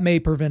that, that may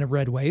prevent a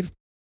red wave.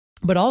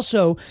 But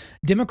also,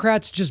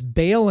 Democrats just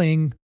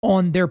bailing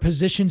on their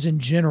positions in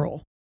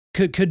general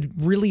could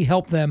really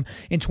help them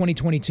in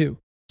 2022.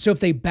 So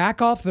if they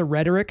back off the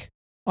rhetoric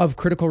of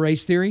critical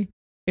race theory,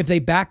 if they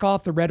back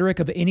off the rhetoric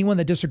of anyone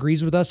that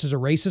disagrees with us as a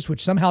racist,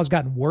 which somehow has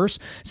gotten worse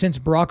since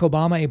Barack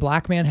Obama, a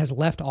black man, has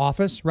left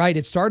office, right?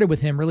 It started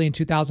with him really in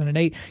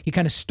 2008. He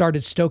kind of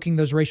started stoking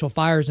those racial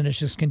fires, and it's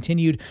just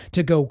continued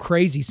to go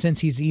crazy since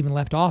he's even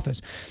left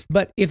office.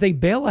 But if they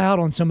bail out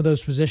on some of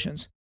those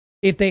positions,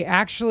 if they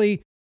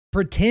actually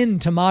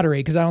pretend to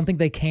moderate, because I don't think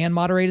they can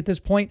moderate at this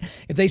point,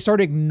 if they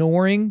start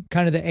ignoring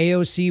kind of the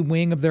AOC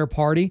wing of their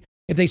party,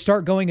 if they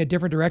start going a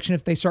different direction,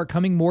 if they start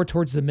coming more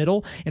towards the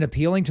middle and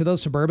appealing to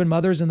those suburban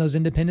mothers and those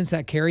independents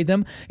that carried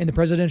them in the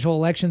presidential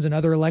elections and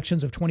other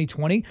elections of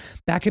 2020,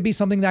 that could be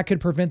something that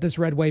could prevent this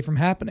red wave from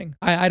happening.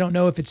 I don't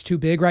know if it's too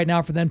big right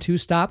now for them to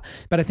stop,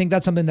 but I think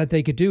that's something that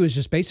they could do, is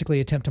just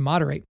basically attempt to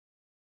moderate.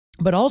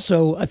 But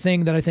also a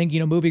thing that I think,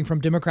 moving from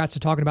Democrats to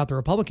talking about the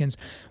Republicans,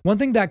 one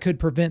thing that could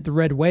prevent the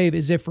red wave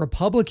is if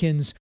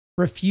Republicans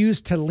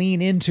refuse to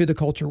lean into the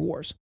culture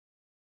wars.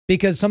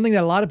 Because something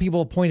that a lot of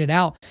people have pointed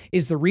out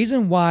is the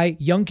reason why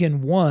Youngkin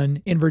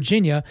won in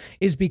Virginia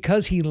is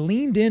because he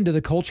leaned into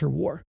the culture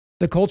war.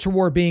 The culture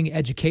war being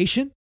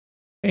education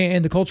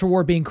and the culture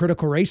war being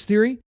critical race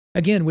theory.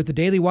 Again, with the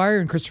Daily Wire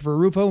and Christopher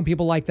Rufo and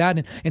people like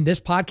that, and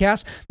this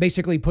podcast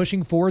basically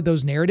pushing forward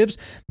those narratives,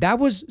 that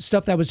was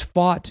stuff that was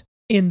fought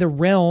in the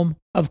realm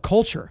of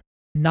culture,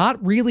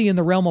 not really in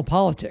the realm of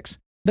politics.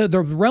 The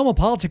realm of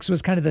politics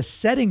was kind of the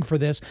setting for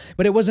this,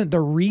 but it wasn't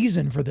the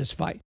reason for this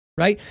fight.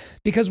 Right?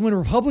 Because when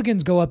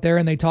Republicans go up there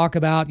and they talk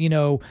about,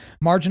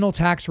 marginal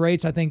tax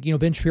rates, I think,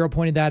 Ben Shapiro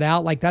pointed that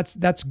out. Like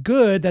that's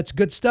good. That's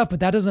good stuff, but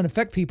that doesn't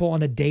affect people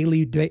on a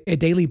daily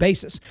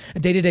basis, a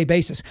day-to-day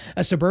basis.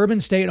 A suburban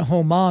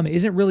stay-at-home mom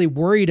isn't really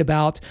worried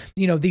about,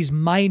 these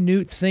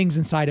minute things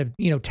inside of,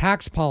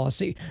 tax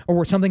policy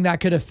or something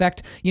that could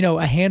affect,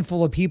 a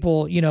handful of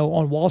people,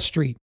 on Wall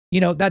Street.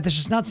 That's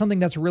just not something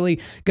that's really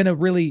going to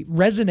really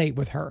resonate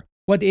with her.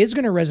 What is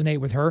going to resonate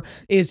with her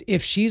is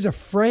if she's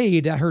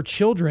afraid that her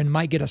children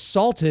might get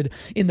assaulted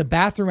in the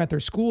bathroom at their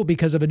school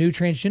because of a new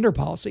transgender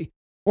policy,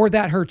 or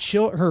that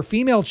her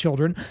female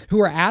children who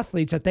are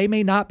athletes, that they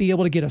may not be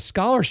able to get a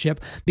scholarship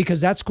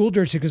because that school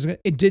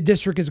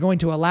district is going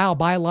to allow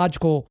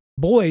biological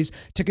boys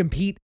to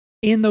compete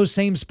in those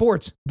same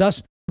sports,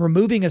 thus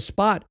removing a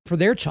spot for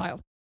their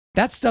child.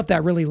 That's stuff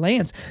that really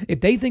lands.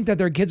 If they think that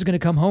their kid's going to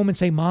come home and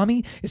say,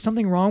 "Mommy, is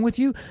something wrong with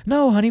you?"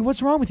 "No, honey,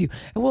 what's wrong with you?"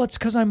 "Well, it's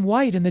because I'm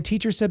white. And the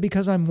teacher said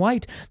because I'm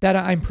white that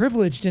I'm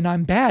privileged and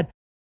I'm bad."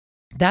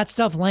 That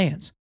stuff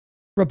lands.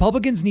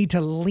 Republicans need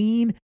to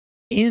lean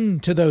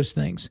into those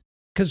things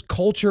because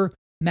culture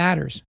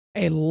matters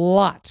a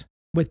lot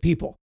with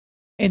people.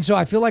 And so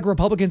I feel like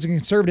Republicans and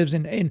conservatives,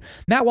 and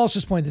Matt Walsh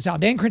just pointed this out,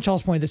 Dan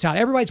Crenshaw's pointed this out,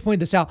 everybody's pointed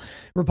this out.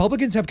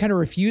 Republicans have kind of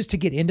refused to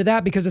get into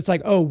that because it's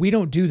like, oh, we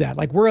don't do that.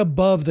 Like, we're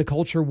above the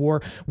culture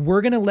war.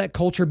 We're going to let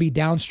culture be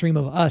downstream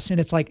of us. And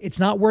it's like, it's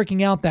not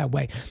working out that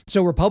way.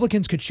 So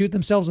Republicans could shoot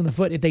themselves in the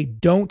foot if they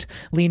don't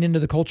lean into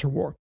the culture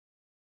war.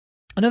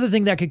 Another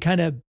thing that could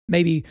kind of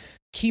maybe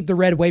keep the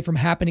red wave from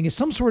happening is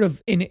some sort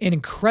of an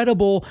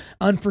incredible,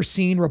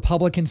 unforeseen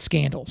Republican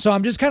scandal. So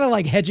I'm just kind of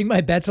like hedging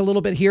my bets a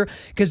little bit here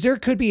because there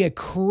could be a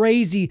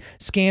crazy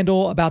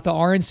scandal about the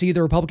RNC,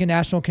 the Republican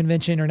National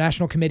Convention or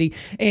National Committee.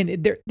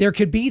 And there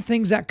could be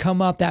things that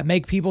come up that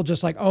make people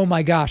just like, oh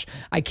my gosh,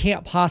 I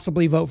can't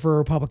possibly vote for a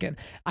Republican.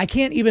 I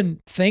can't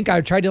even think.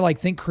 I tried to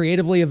think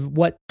creatively of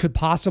what could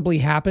possibly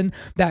happen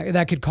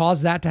that could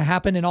cause that to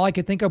happen. And all I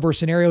could think of were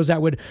scenarios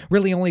that would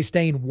really only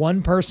stain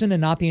one person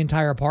and not the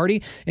entire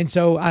party. And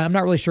so I'm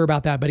not really sure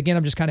about that. But again,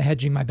 I'm just kind of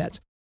hedging my bets.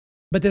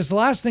 But this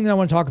last thing that I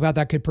want to talk about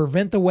that could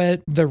prevent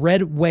the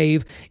red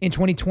wave in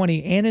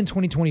 2020 and in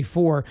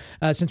 2024,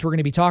 since we're going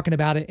to be talking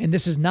about it, and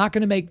this is not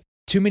going to make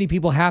too many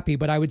people happy,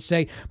 but I would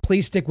say,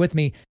 please stick with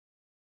me,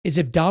 is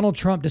if Donald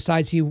Trump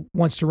decides he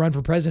wants to run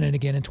for president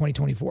again in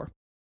 2024.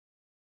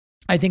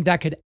 I think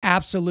that could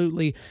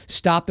absolutely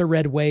stop the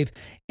red wave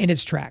in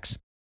its tracks.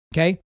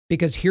 Okay?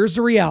 because here's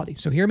the reality.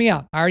 So hear me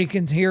out. I already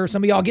can hear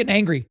some of y'all getting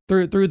angry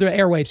through the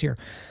airwaves here.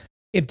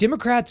 If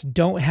Democrats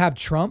don't have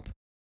Trump,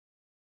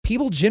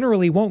 people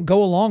generally won't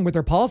go along with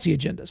their policy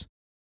agendas,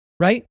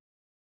 right?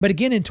 But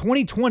again, in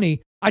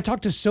 2020, I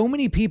talked to so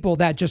many people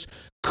that just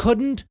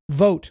couldn't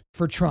vote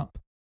for Trump.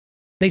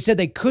 They said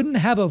they couldn't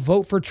have a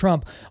vote for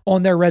Trump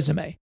on their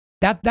resume.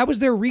 That was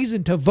their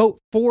reason to vote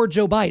for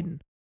Joe Biden.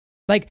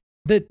 Like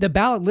the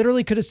ballot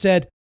literally could have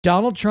said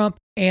Donald Trump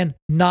and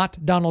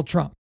not Donald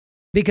Trump,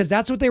 because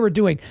that's what they were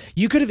doing.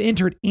 You could have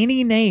entered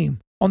any name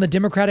on the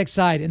Democratic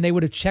side and they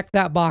would have checked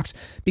that box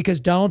because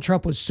Donald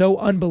Trump was so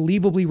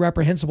unbelievably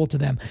reprehensible to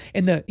them.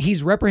 And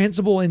he's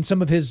reprehensible in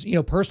some of his,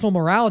 personal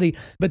morality,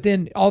 but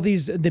then all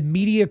the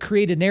media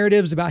created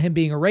narratives about him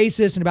being a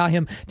racist and about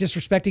him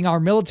disrespecting our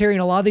military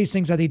and a lot of these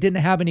things that they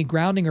didn't have any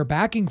grounding or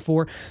backing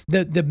for.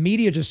 The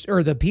media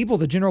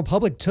the general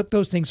public took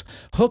those things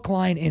hook,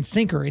 line, and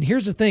sinker. And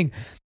here's the thing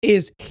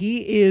is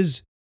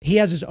he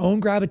has his own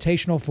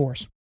gravitational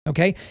force.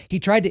 Okay. He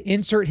tried to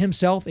insert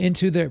himself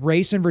into the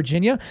race in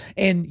Virginia,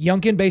 and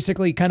Youngkin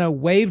basically kind of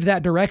waved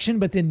that direction,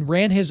 but then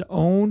ran his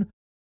own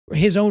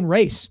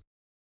race.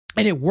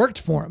 And it worked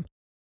for him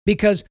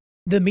because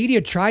the media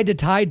tried to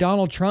tie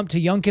Donald Trump to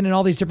Youngkin and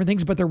all these different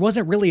things, but there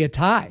wasn't really a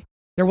tie.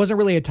 There wasn't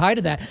really a tie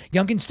to that.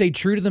 Youngkin stayed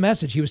true to the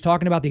message. He was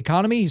talking about the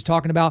economy. He was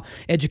talking about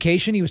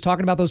education. He was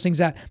talking about those things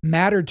that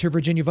mattered to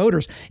Virginia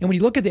voters. And when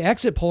you look at the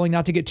exit polling,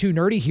 not to get too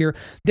nerdy here,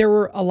 there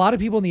were a lot of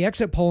people in the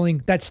exit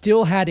polling that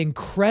still had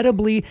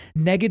incredibly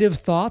negative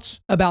thoughts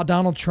about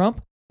Donald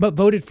Trump, but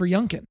voted for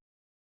Youngkin.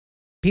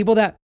 People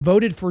that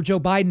voted for Joe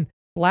Biden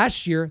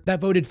last year that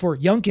voted for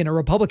Youngkin, a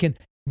Republican,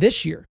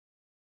 this year.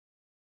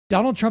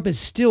 Donald Trump is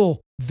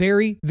still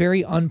very,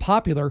 very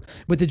unpopular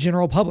with the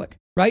general public,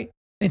 right?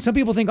 And some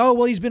people think, oh,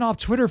 well, he's been off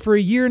Twitter for a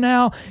year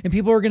now and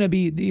people are going to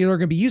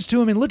be used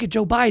to him. And look at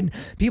Joe Biden.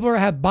 People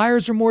have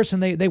buyer's remorse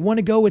and they want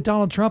to go with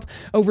Donald Trump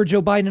over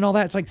Joe Biden and all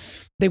that. It's like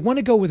they want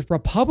to go with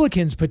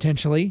Republicans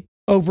potentially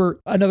over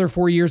another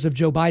 4 years of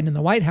Joe Biden in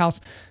the White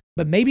House,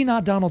 but maybe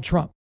not Donald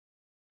Trump.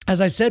 As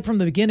I said from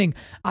the beginning,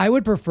 I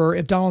would prefer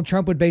if Donald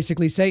Trump would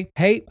basically say,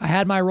 hey, I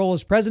had my role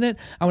as president.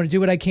 I want to do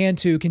what I can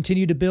to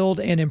continue to build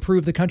and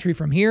improve the country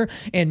from here,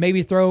 and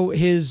maybe throw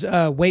his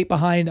weight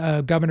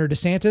behind Governor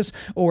DeSantis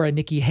or a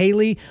Nikki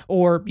Haley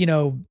or,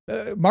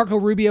 Marco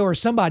Rubio or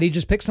somebody.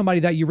 Just pick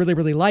somebody that you really,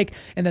 really like,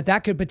 and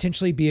that could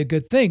potentially be a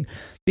good thing,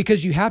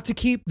 because you have to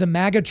keep the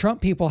MAGA Trump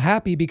people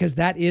happy, because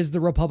that is the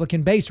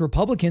Republican base.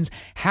 Republicans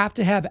have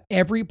to have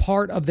every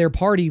part of their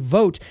party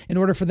vote in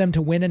order for them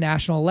to win a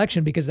national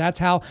election, because that's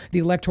how the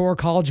Electoral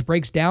College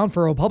breaks down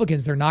for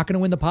Republicans. They're not going to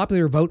win the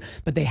popular vote,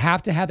 but they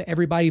have to have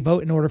everybody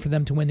vote in order for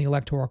them to win the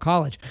Electoral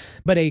College.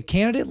 But a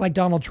candidate like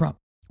Donald Trump,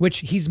 which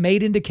he's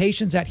made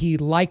indications that he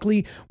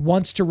likely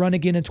wants to run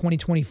again in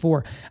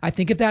 2024. I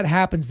think if that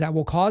happens, that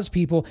will cause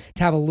people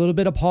to have a little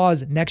bit of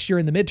pause next year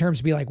in the midterms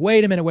to be like,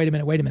 wait a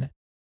minute.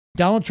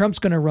 Donald Trump's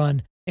going to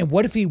run. And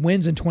what if he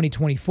wins in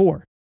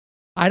 2024?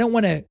 I don't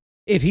want to,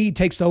 if he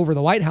takes over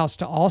the White House,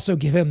 to also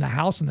give him the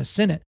House and the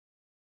Senate.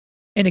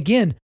 And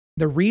again,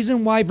 the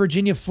reason why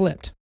Virginia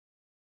flipped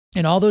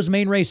in all those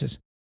main races,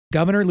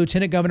 governor,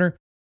 lieutenant governor,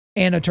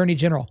 and attorney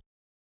general,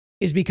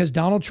 is because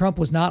Donald Trump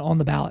was not on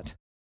the ballot.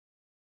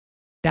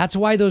 That's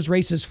why those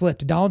races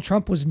flipped. Donald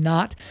Trump was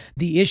not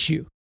the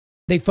issue.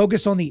 They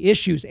focused on the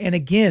issues. And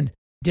again,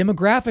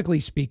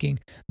 demographically speaking,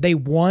 they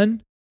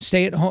won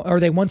they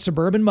won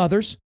suburban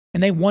mothers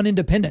and they won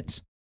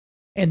independents.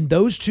 And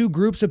those two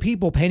groups of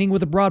people, painting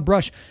with a broad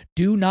brush,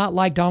 do not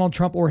like Donald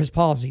Trump or his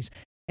policies.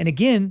 And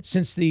again,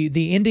 since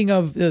the ending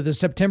of the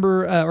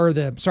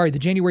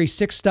January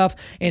 6th stuff,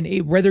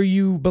 and whether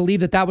you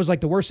believe that was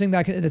like the worst thing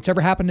that's ever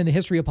happened in the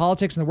history of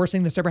politics and the worst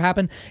thing that's ever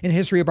happened in the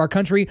history of our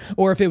country,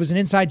 or if it was an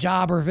inside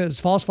job or if it was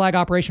a false flag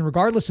operation,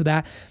 regardless of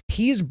that,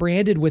 he's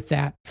branded with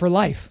that for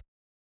life.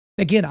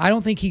 Again, I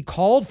don't think he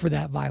called for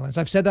that violence.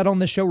 I've said that on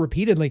this show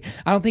repeatedly.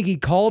 I don't think he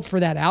called for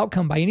that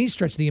outcome by any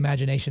stretch of the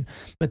imagination,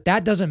 but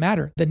that doesn't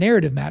matter. The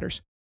narrative matters.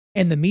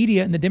 And the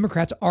media and the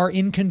Democrats are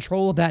in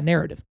control of that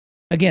narrative.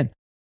 Again,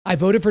 I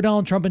voted for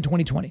Donald Trump in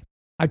 2020.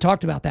 I've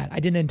talked about that.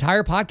 I did an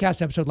entire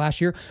podcast episode last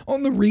year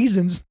on the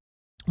reasons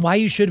why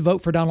you should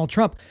vote for Donald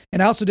Trump.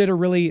 And I also did a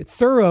really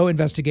thorough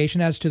investigation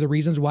as to the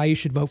reasons why you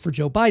should vote for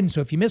Joe Biden. So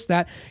if you missed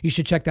that, you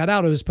should check that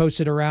out. It was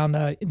posted around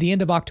the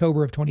end of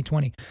October of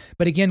 2020.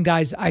 But again,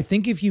 guys, I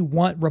think if you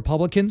want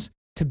Republicans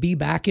to be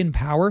back in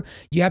power,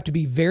 you have to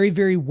be very,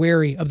 very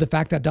wary of the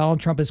fact that Donald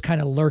Trump is kind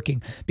of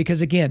lurking.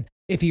 Because again,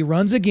 if he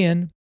runs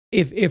again,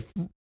 if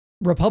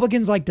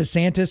Republicans like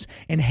DeSantis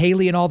and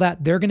Haley and all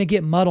that, they're going to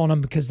get mud on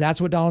him, because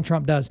that's what Donald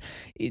Trump does.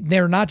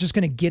 They're not just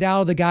going to get out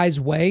of the guy's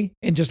way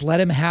and just let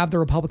him have the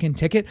Republican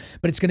ticket,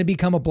 but it's going to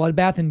become a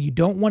bloodbath. And you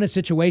don't want a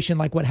situation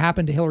like what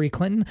happened to Hillary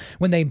Clinton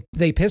when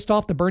they pissed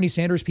off the Bernie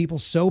Sanders people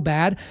so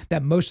bad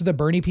that most of the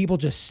Bernie people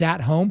just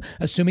sat home,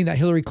 assuming that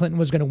Hillary Clinton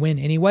was going to win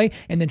anyway.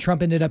 And then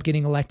Trump ended up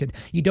getting elected.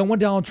 You don't want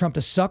Donald Trump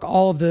to suck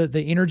all of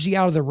the energy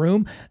out of the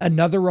room,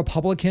 another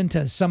Republican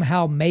to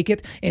somehow make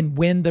it and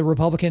win the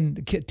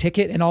Republican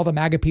ticket, and all the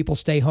MAGA people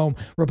stay home.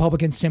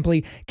 Republicans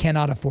simply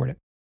cannot afford it.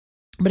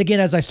 But again,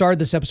 as I started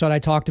this episode, I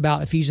talked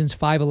about Ephesians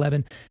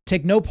 5:11.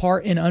 Take no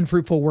part in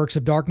unfruitful works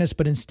of darkness,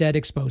 but instead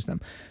expose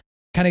them.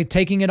 Kind of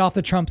taking it off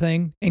the Trump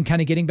thing and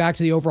kind of getting back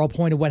to the overall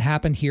point of what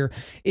happened here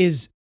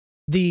is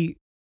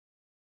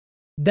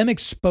them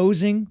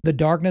exposing the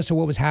darkness of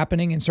what was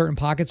happening in certain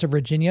pockets of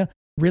Virginia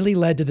really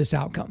led to this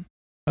outcome.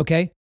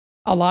 Okay.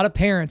 A lot of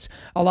parents,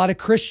 a lot of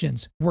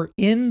Christians were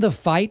in the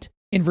fight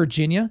in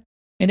Virginia,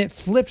 and it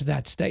flipped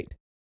that state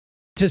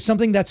to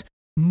something that's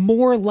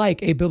more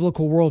like a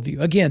biblical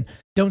worldview. Again,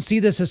 don't see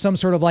this as some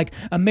sort of like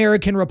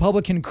American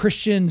Republican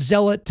Christian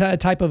zealot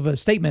type of a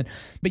statement,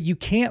 but you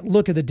can't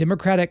look at the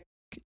Democratic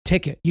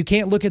ticket. You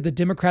can't look at the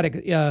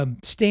Democratic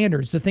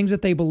standards, the things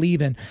that they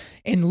believe in,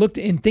 and look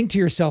and think to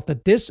yourself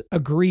that this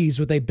agrees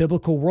with a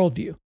biblical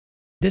worldview.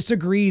 This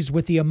agrees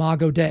with the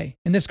Imago Dei.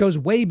 And this goes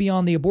way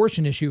beyond the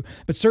abortion issue,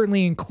 but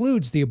certainly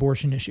includes the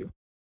abortion issue.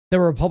 The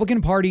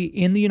Republican Party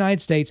in the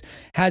United States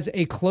has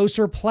a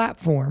closer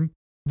platform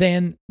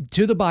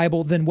to the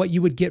Bible than what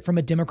you would get from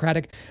a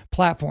Democratic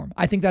platform.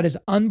 I think that is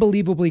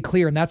unbelievably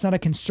clear. And that's not a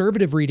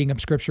conservative reading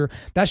of Scripture.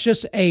 That's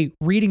just a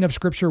reading of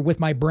Scripture with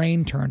my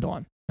brain turned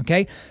on.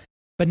 Okay.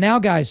 But now,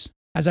 guys,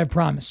 as I've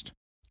promised,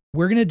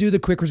 we're going to do the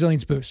quick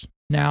resilience boost.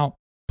 Now,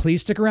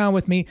 please stick around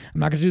with me. I'm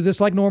not going to do this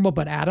like normal,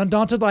 but at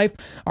Undaunted Life,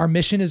 our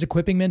mission is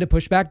equipping men to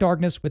push back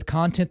darkness with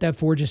content that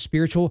forges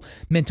spiritual,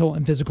 mental,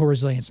 and physical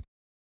resilience.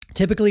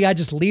 Typically, I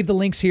just leave the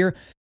links here,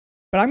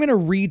 but I'm going to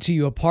read to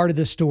you a part of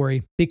this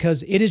story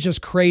because it is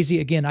just crazy.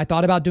 Again, I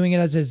thought about doing it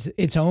as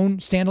its own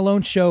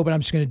standalone show, but I'm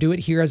just going to do it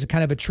here as a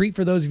kind of a treat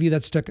for those of you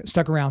that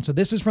stuck around. So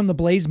this is from the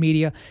Blaze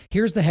Media.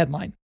 Here's the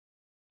headline.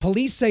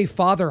 Police say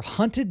father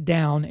hunted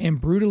down and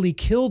brutally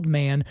killed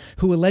man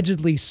who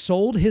allegedly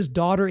sold his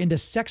daughter into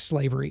sex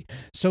slavery.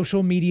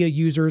 Social media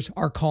users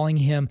are calling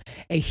him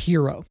a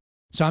hero.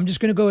 So I'm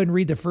just going to go ahead and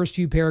read the first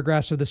few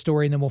paragraphs of the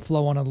story, and then we'll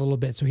flow on a little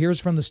bit. So here's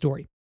from the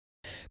story.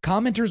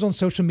 Commenters on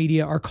social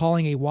media are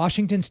calling a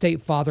Washington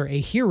state father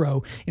a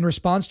hero in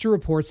response to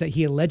reports that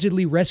he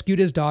allegedly rescued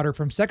his daughter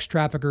from sex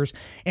traffickers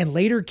and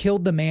later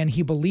killed the man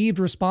he believed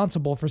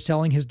responsible for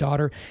selling his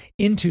daughter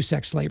into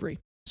sex slavery.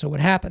 So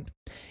what happened?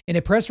 In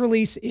a press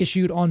release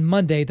issued on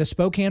Monday, the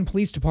Spokane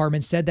Police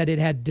Department said that it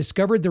had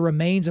discovered the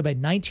remains of a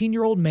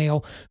 19-year-old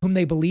male whom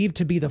they believed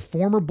to be the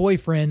former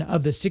boyfriend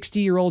of the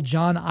 60-year-old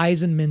John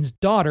Eisenman's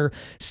daughter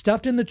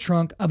stuffed in the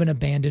trunk of an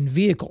abandoned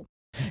vehicle.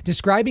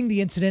 Describing the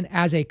incident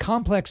as a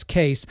complex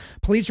case,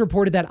 police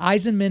reported that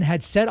Eisenman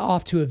had set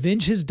off to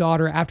avenge his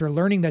daughter after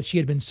learning that she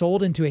had been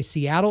sold into a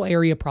Seattle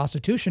area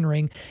prostitution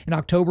ring in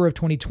October of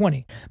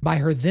 2020 by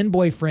her then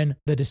boyfriend,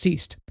 the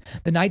deceased.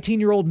 The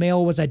 19-year-old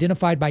male was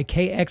identified by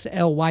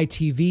KXLY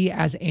TV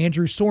as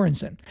Andrew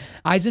Sorensen.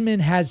 Eisenman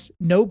has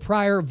no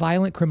prior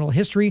violent criminal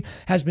history,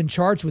 has been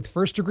charged with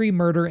first-degree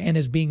murder, and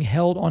is being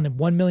held on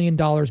 $1 million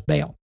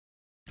bail.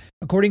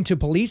 According to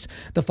police,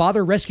 the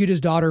father rescued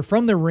his daughter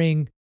from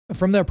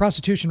the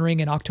prostitution ring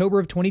in October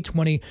of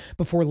 2020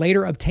 before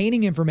later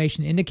obtaining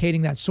information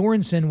indicating that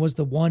Sorensen was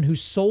the one who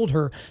sold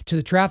her to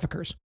the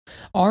traffickers.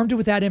 Armed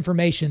with that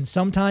information,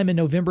 sometime in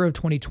November of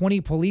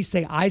 2020, police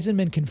say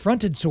Eisenman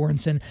confronted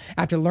Sorensen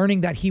after learning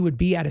that he would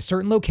be at a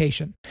certain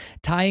location,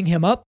 tying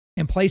him up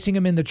and placing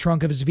him in the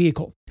trunk of his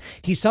vehicle.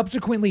 He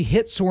subsequently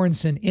hit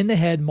Sorensen in the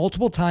head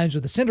multiple times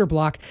with a cinder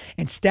block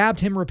and stabbed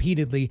him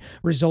repeatedly,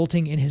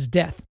 resulting in his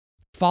death.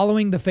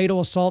 Following the fatal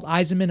assault,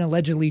 Eisenman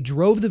allegedly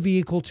drove the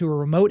vehicle to a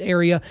remote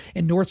area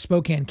in North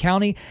Spokane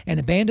County and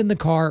abandoned the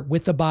car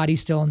with the body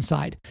still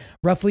inside.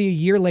 Roughly a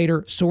year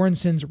later,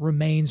 Sorensen's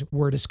remains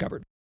were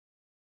discovered.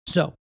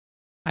 So,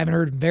 I haven't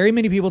heard very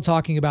many people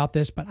talking about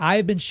this, but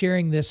I've been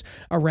sharing this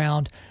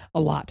around a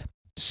lot.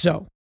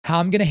 So, how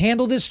I'm going to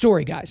handle this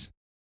story, guys,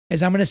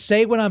 is I'm going to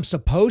say what I'm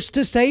supposed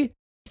to say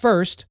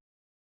first,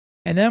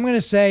 and then I'm going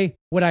to say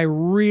what I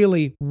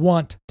really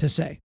want to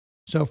say.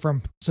 So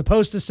from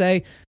supposed to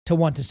say to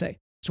want to say.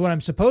 So what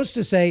I'm supposed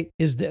to say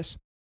is this.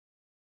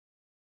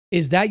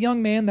 Is that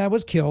young man that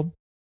was killed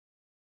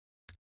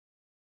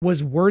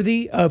was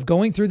worthy of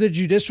going through the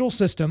judicial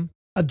system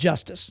of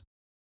justice.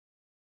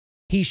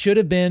 He should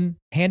have been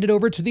handed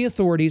over to the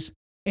authorities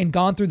and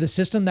gone through the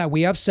system that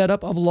we have set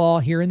up of law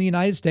here in the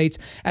United States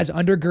as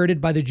undergirded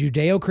by the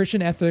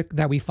Judeo-Christian ethic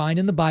that we find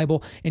in the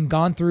Bible and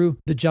gone through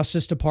the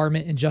Justice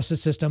Department and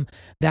justice system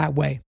that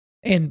way.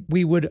 And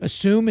we would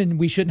assume, and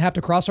we shouldn't have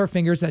to cross our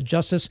fingers, that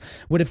justice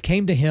would have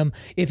came to him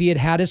if he had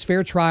had his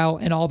fair trial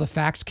and all the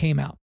facts came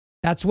out.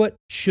 That's what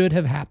should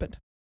have happened.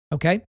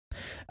 Okay?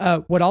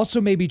 What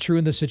also may be true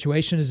in this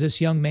situation is this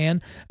young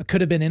man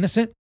could have been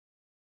innocent.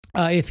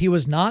 If he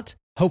was not,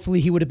 hopefully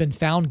he would have been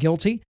found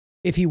guilty.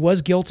 If he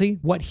was guilty,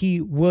 what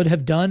he would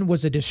have done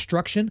was a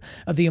destruction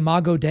of the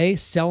Imago Dei,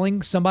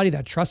 selling somebody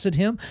that trusted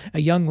him, a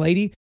young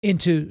lady,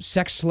 into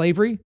sex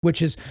slavery, which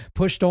is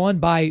pushed on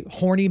by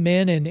horny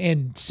men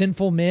and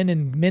sinful men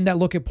and men that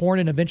look at porn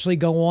and eventually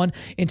go on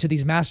into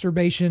these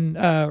masturbation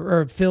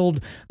or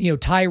filled,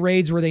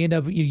 tirades where they end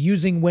up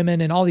using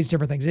women and all these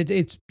different things.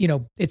 It's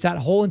that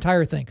whole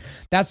entire thing.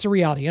 That's the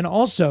reality. And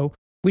also,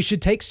 we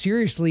should take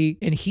seriously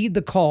and heed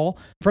the call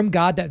from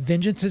God that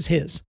vengeance is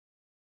his.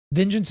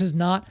 Vengeance is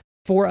not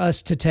for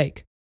us to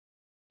take.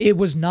 It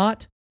was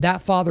not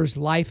that father's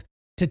life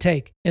to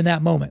take in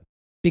that moment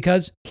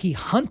because he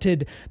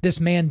hunted this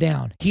man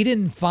down. He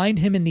didn't find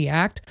him in the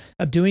act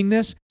of doing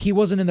this. He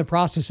wasn't in the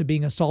process of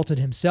being assaulted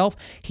himself.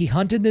 He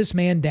hunted this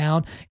man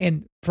down.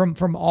 And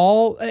from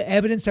all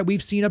evidence that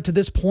we've seen up to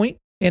this point,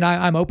 and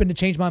I'm open to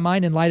change my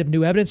mind in light of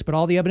new evidence, but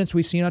all the evidence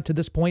we've seen up to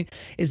this point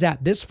is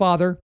that this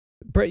father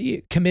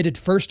committed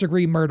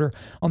first-degree murder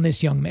on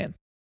this young man.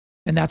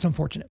 And that's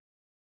unfortunate.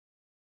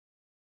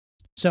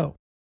 So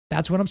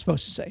that's what I'm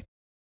supposed to say.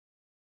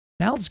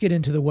 Now let's get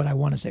into the what I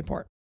want to say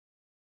part.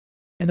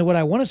 And the what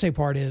I want to say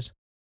part is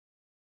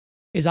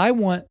I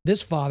want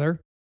this father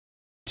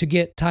to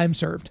get time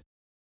served.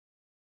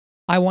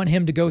 I want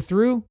him to go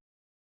through,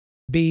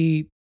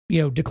 be,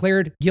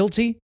 declared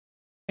guilty,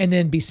 and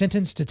then be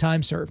sentenced to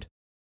time served.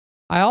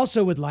 I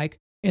also would like,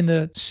 in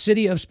the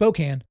city of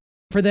Spokane,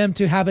 for them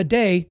to have a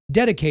day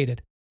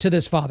dedicated to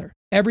this father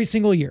every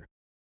single year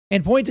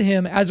and point to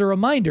him as a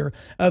reminder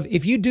of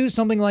if you do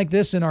something like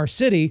this in our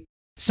city,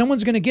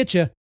 someone's going to get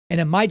you,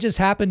 and it might just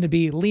happen to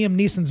be Liam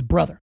Neeson's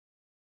brother,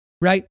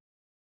 right?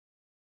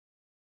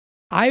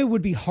 I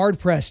would be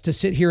hard-pressed to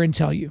sit here and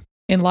tell you,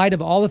 in light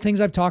of all the things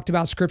I've talked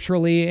about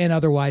scripturally and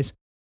otherwise,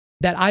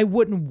 that I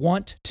wouldn't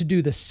want to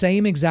do the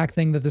same exact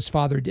thing that this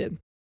father did.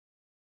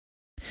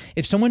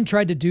 If someone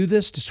tried to do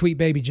this to sweet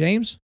baby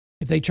James,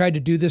 if they tried to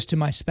do this to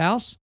my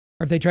spouse,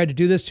 or if they tried to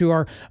do this to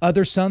our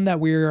other son that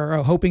we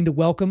are hoping to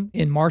welcome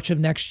in March of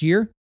next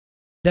year,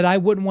 that I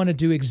wouldn't want to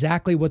do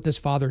exactly what this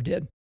father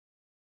did.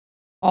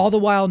 All the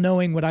while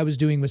knowing what I was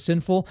doing was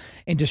sinful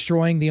and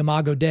destroying the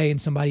imago Dei in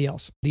somebody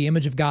else, the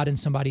image of God in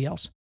somebody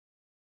else.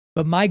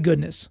 But my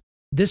goodness,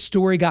 this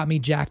story got me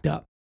jacked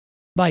up,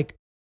 like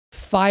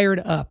fired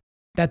up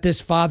that this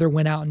father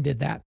went out and did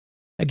that.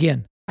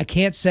 Again, I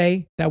can't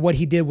say that what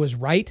he did was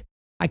right.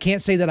 I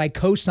can't say that I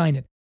co-sign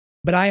it,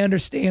 but I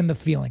understand the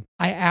feeling.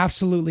 I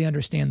absolutely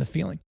understand the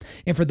feeling.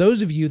 And for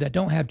those of you that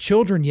don't have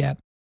children yet,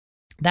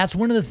 that's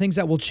one of the things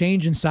that will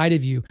change inside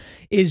of you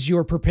is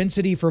your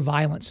propensity for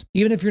violence.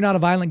 Even if you're not a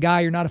violent guy,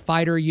 you're not a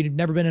fighter, you've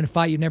never been in a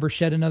fight, you've never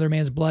shed another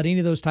man's blood, any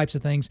of those types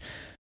of things.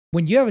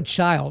 When you have a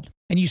child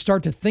and you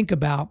start to think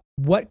about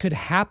what could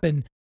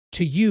happen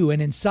to you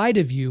and inside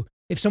of you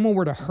if someone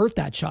were to hurt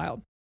that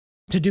child,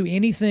 to do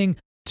anything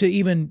to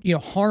even,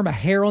 harm a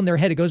hair on their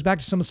head. It goes back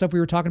to some of the stuff we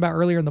were talking about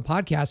earlier in the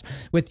podcast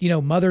with,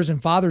 mothers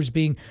and fathers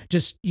being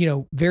just,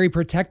 very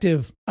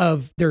protective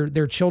of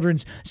their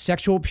children's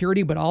sexual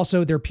purity, but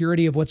also their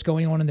purity of what's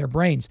going on in their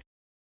brains.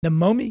 The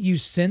moment you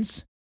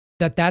sense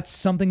that that's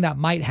something that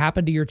might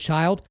happen to your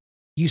child,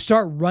 you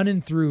start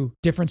running through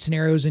different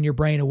scenarios in your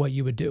brain of what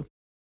you would do,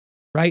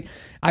 right?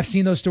 I've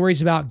seen those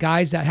stories about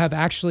guys that have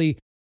actually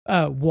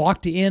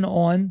walked in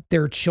on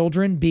their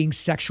children being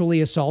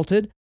sexually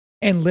assaulted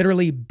and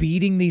literally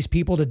beating these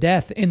people to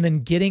death and then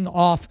getting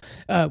off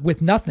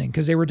with nothing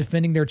because they were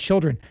defending their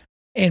children.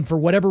 And for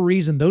whatever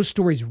reason, those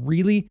stories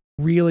really,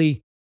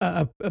 really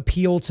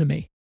appeal to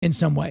me in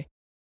some way.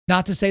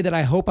 Not to say that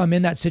I hope I'm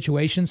in that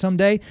situation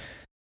someday,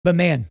 but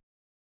man,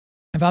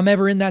 if I'm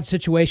ever in that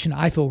situation,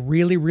 I feel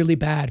really, really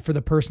bad for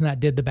the person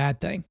that did the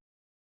bad thing.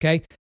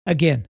 Okay?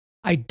 Again,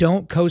 I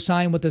don't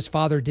co-sign what this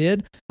father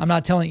did. I'm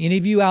not telling any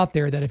of you out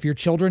there that if your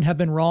children have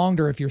been wronged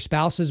or if your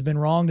spouse has been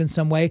wronged in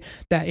some way,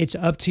 that it's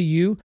up to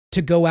you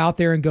to go out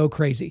there and go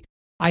crazy.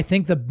 I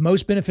think the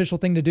most beneficial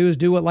thing to do is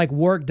do what like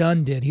Warrick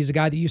Dunn did. He's a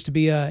guy that used to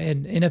be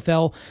an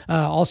NFL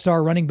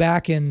all-star running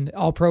back and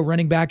all-pro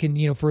running back,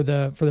 and for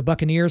the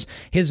Buccaneers.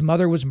 His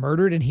mother was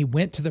murdered, and he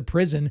went to the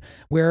prison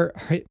where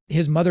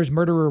his mother's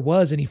murderer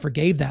was, and he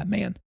forgave that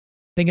man.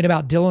 Thinking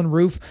about Dylan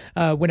Roof,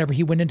 whenever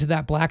he went into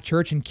that black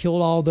church and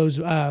killed all those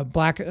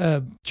black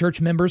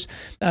church members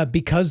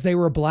because they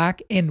were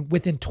black. And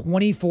within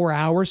 24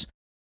 hours,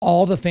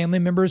 all the family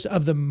members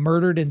of the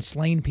murdered and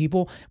slain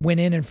people went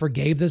in and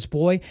forgave this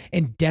boy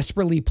and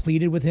desperately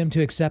pleaded with him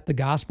to accept the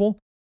gospel.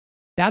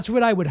 That's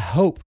what I would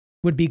hope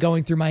would be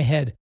going through my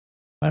head,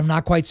 but I'm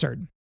not quite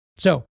certain.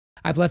 So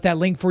I've left that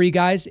link for you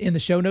guys in the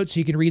show notes so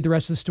you can read the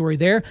rest of the story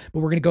there.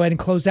 But we're going to go ahead and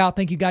close out.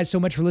 Thank you guys so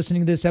much for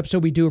listening to this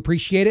episode. We do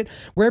appreciate it.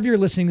 Wherever you're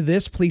listening to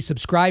this, please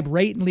subscribe,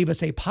 rate, and leave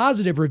us a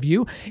positive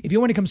review. If you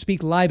want to come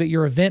speak live at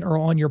your event or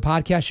on your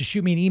podcast, just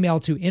shoot me an email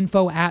to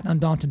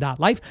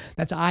info@undaunted.life.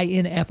 That's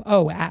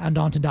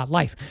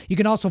info@undaunted.life. You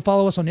can also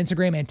follow us on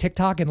Instagram and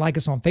TikTok and like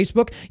us on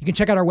Facebook. You can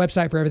check out our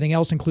website for everything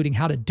else, including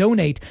how to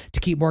donate to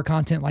keep more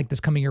content like this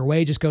coming your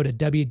way. Just go to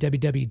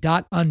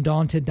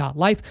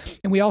www.undaunted.life.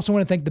 And we also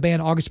want to thank the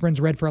band August Burns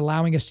Red for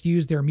allowing us to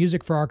use their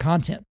music for our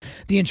content.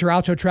 The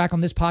intro-outro track on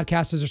this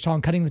podcast is their song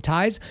Cutting the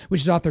Ties,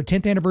 which is off their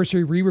 10th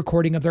anniversary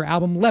re-recording of their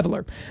album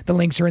Leveler. The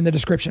links are in the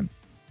description.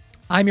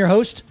 I'm your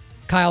host,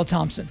 Kyle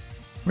Thompson.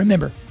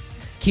 Remember,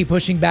 keep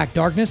pushing back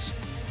darkness,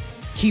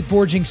 keep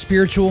forging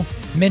spiritual,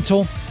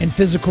 mental, and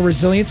physical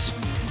resilience,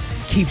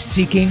 keep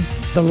seeking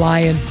the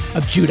Lion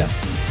of Judah.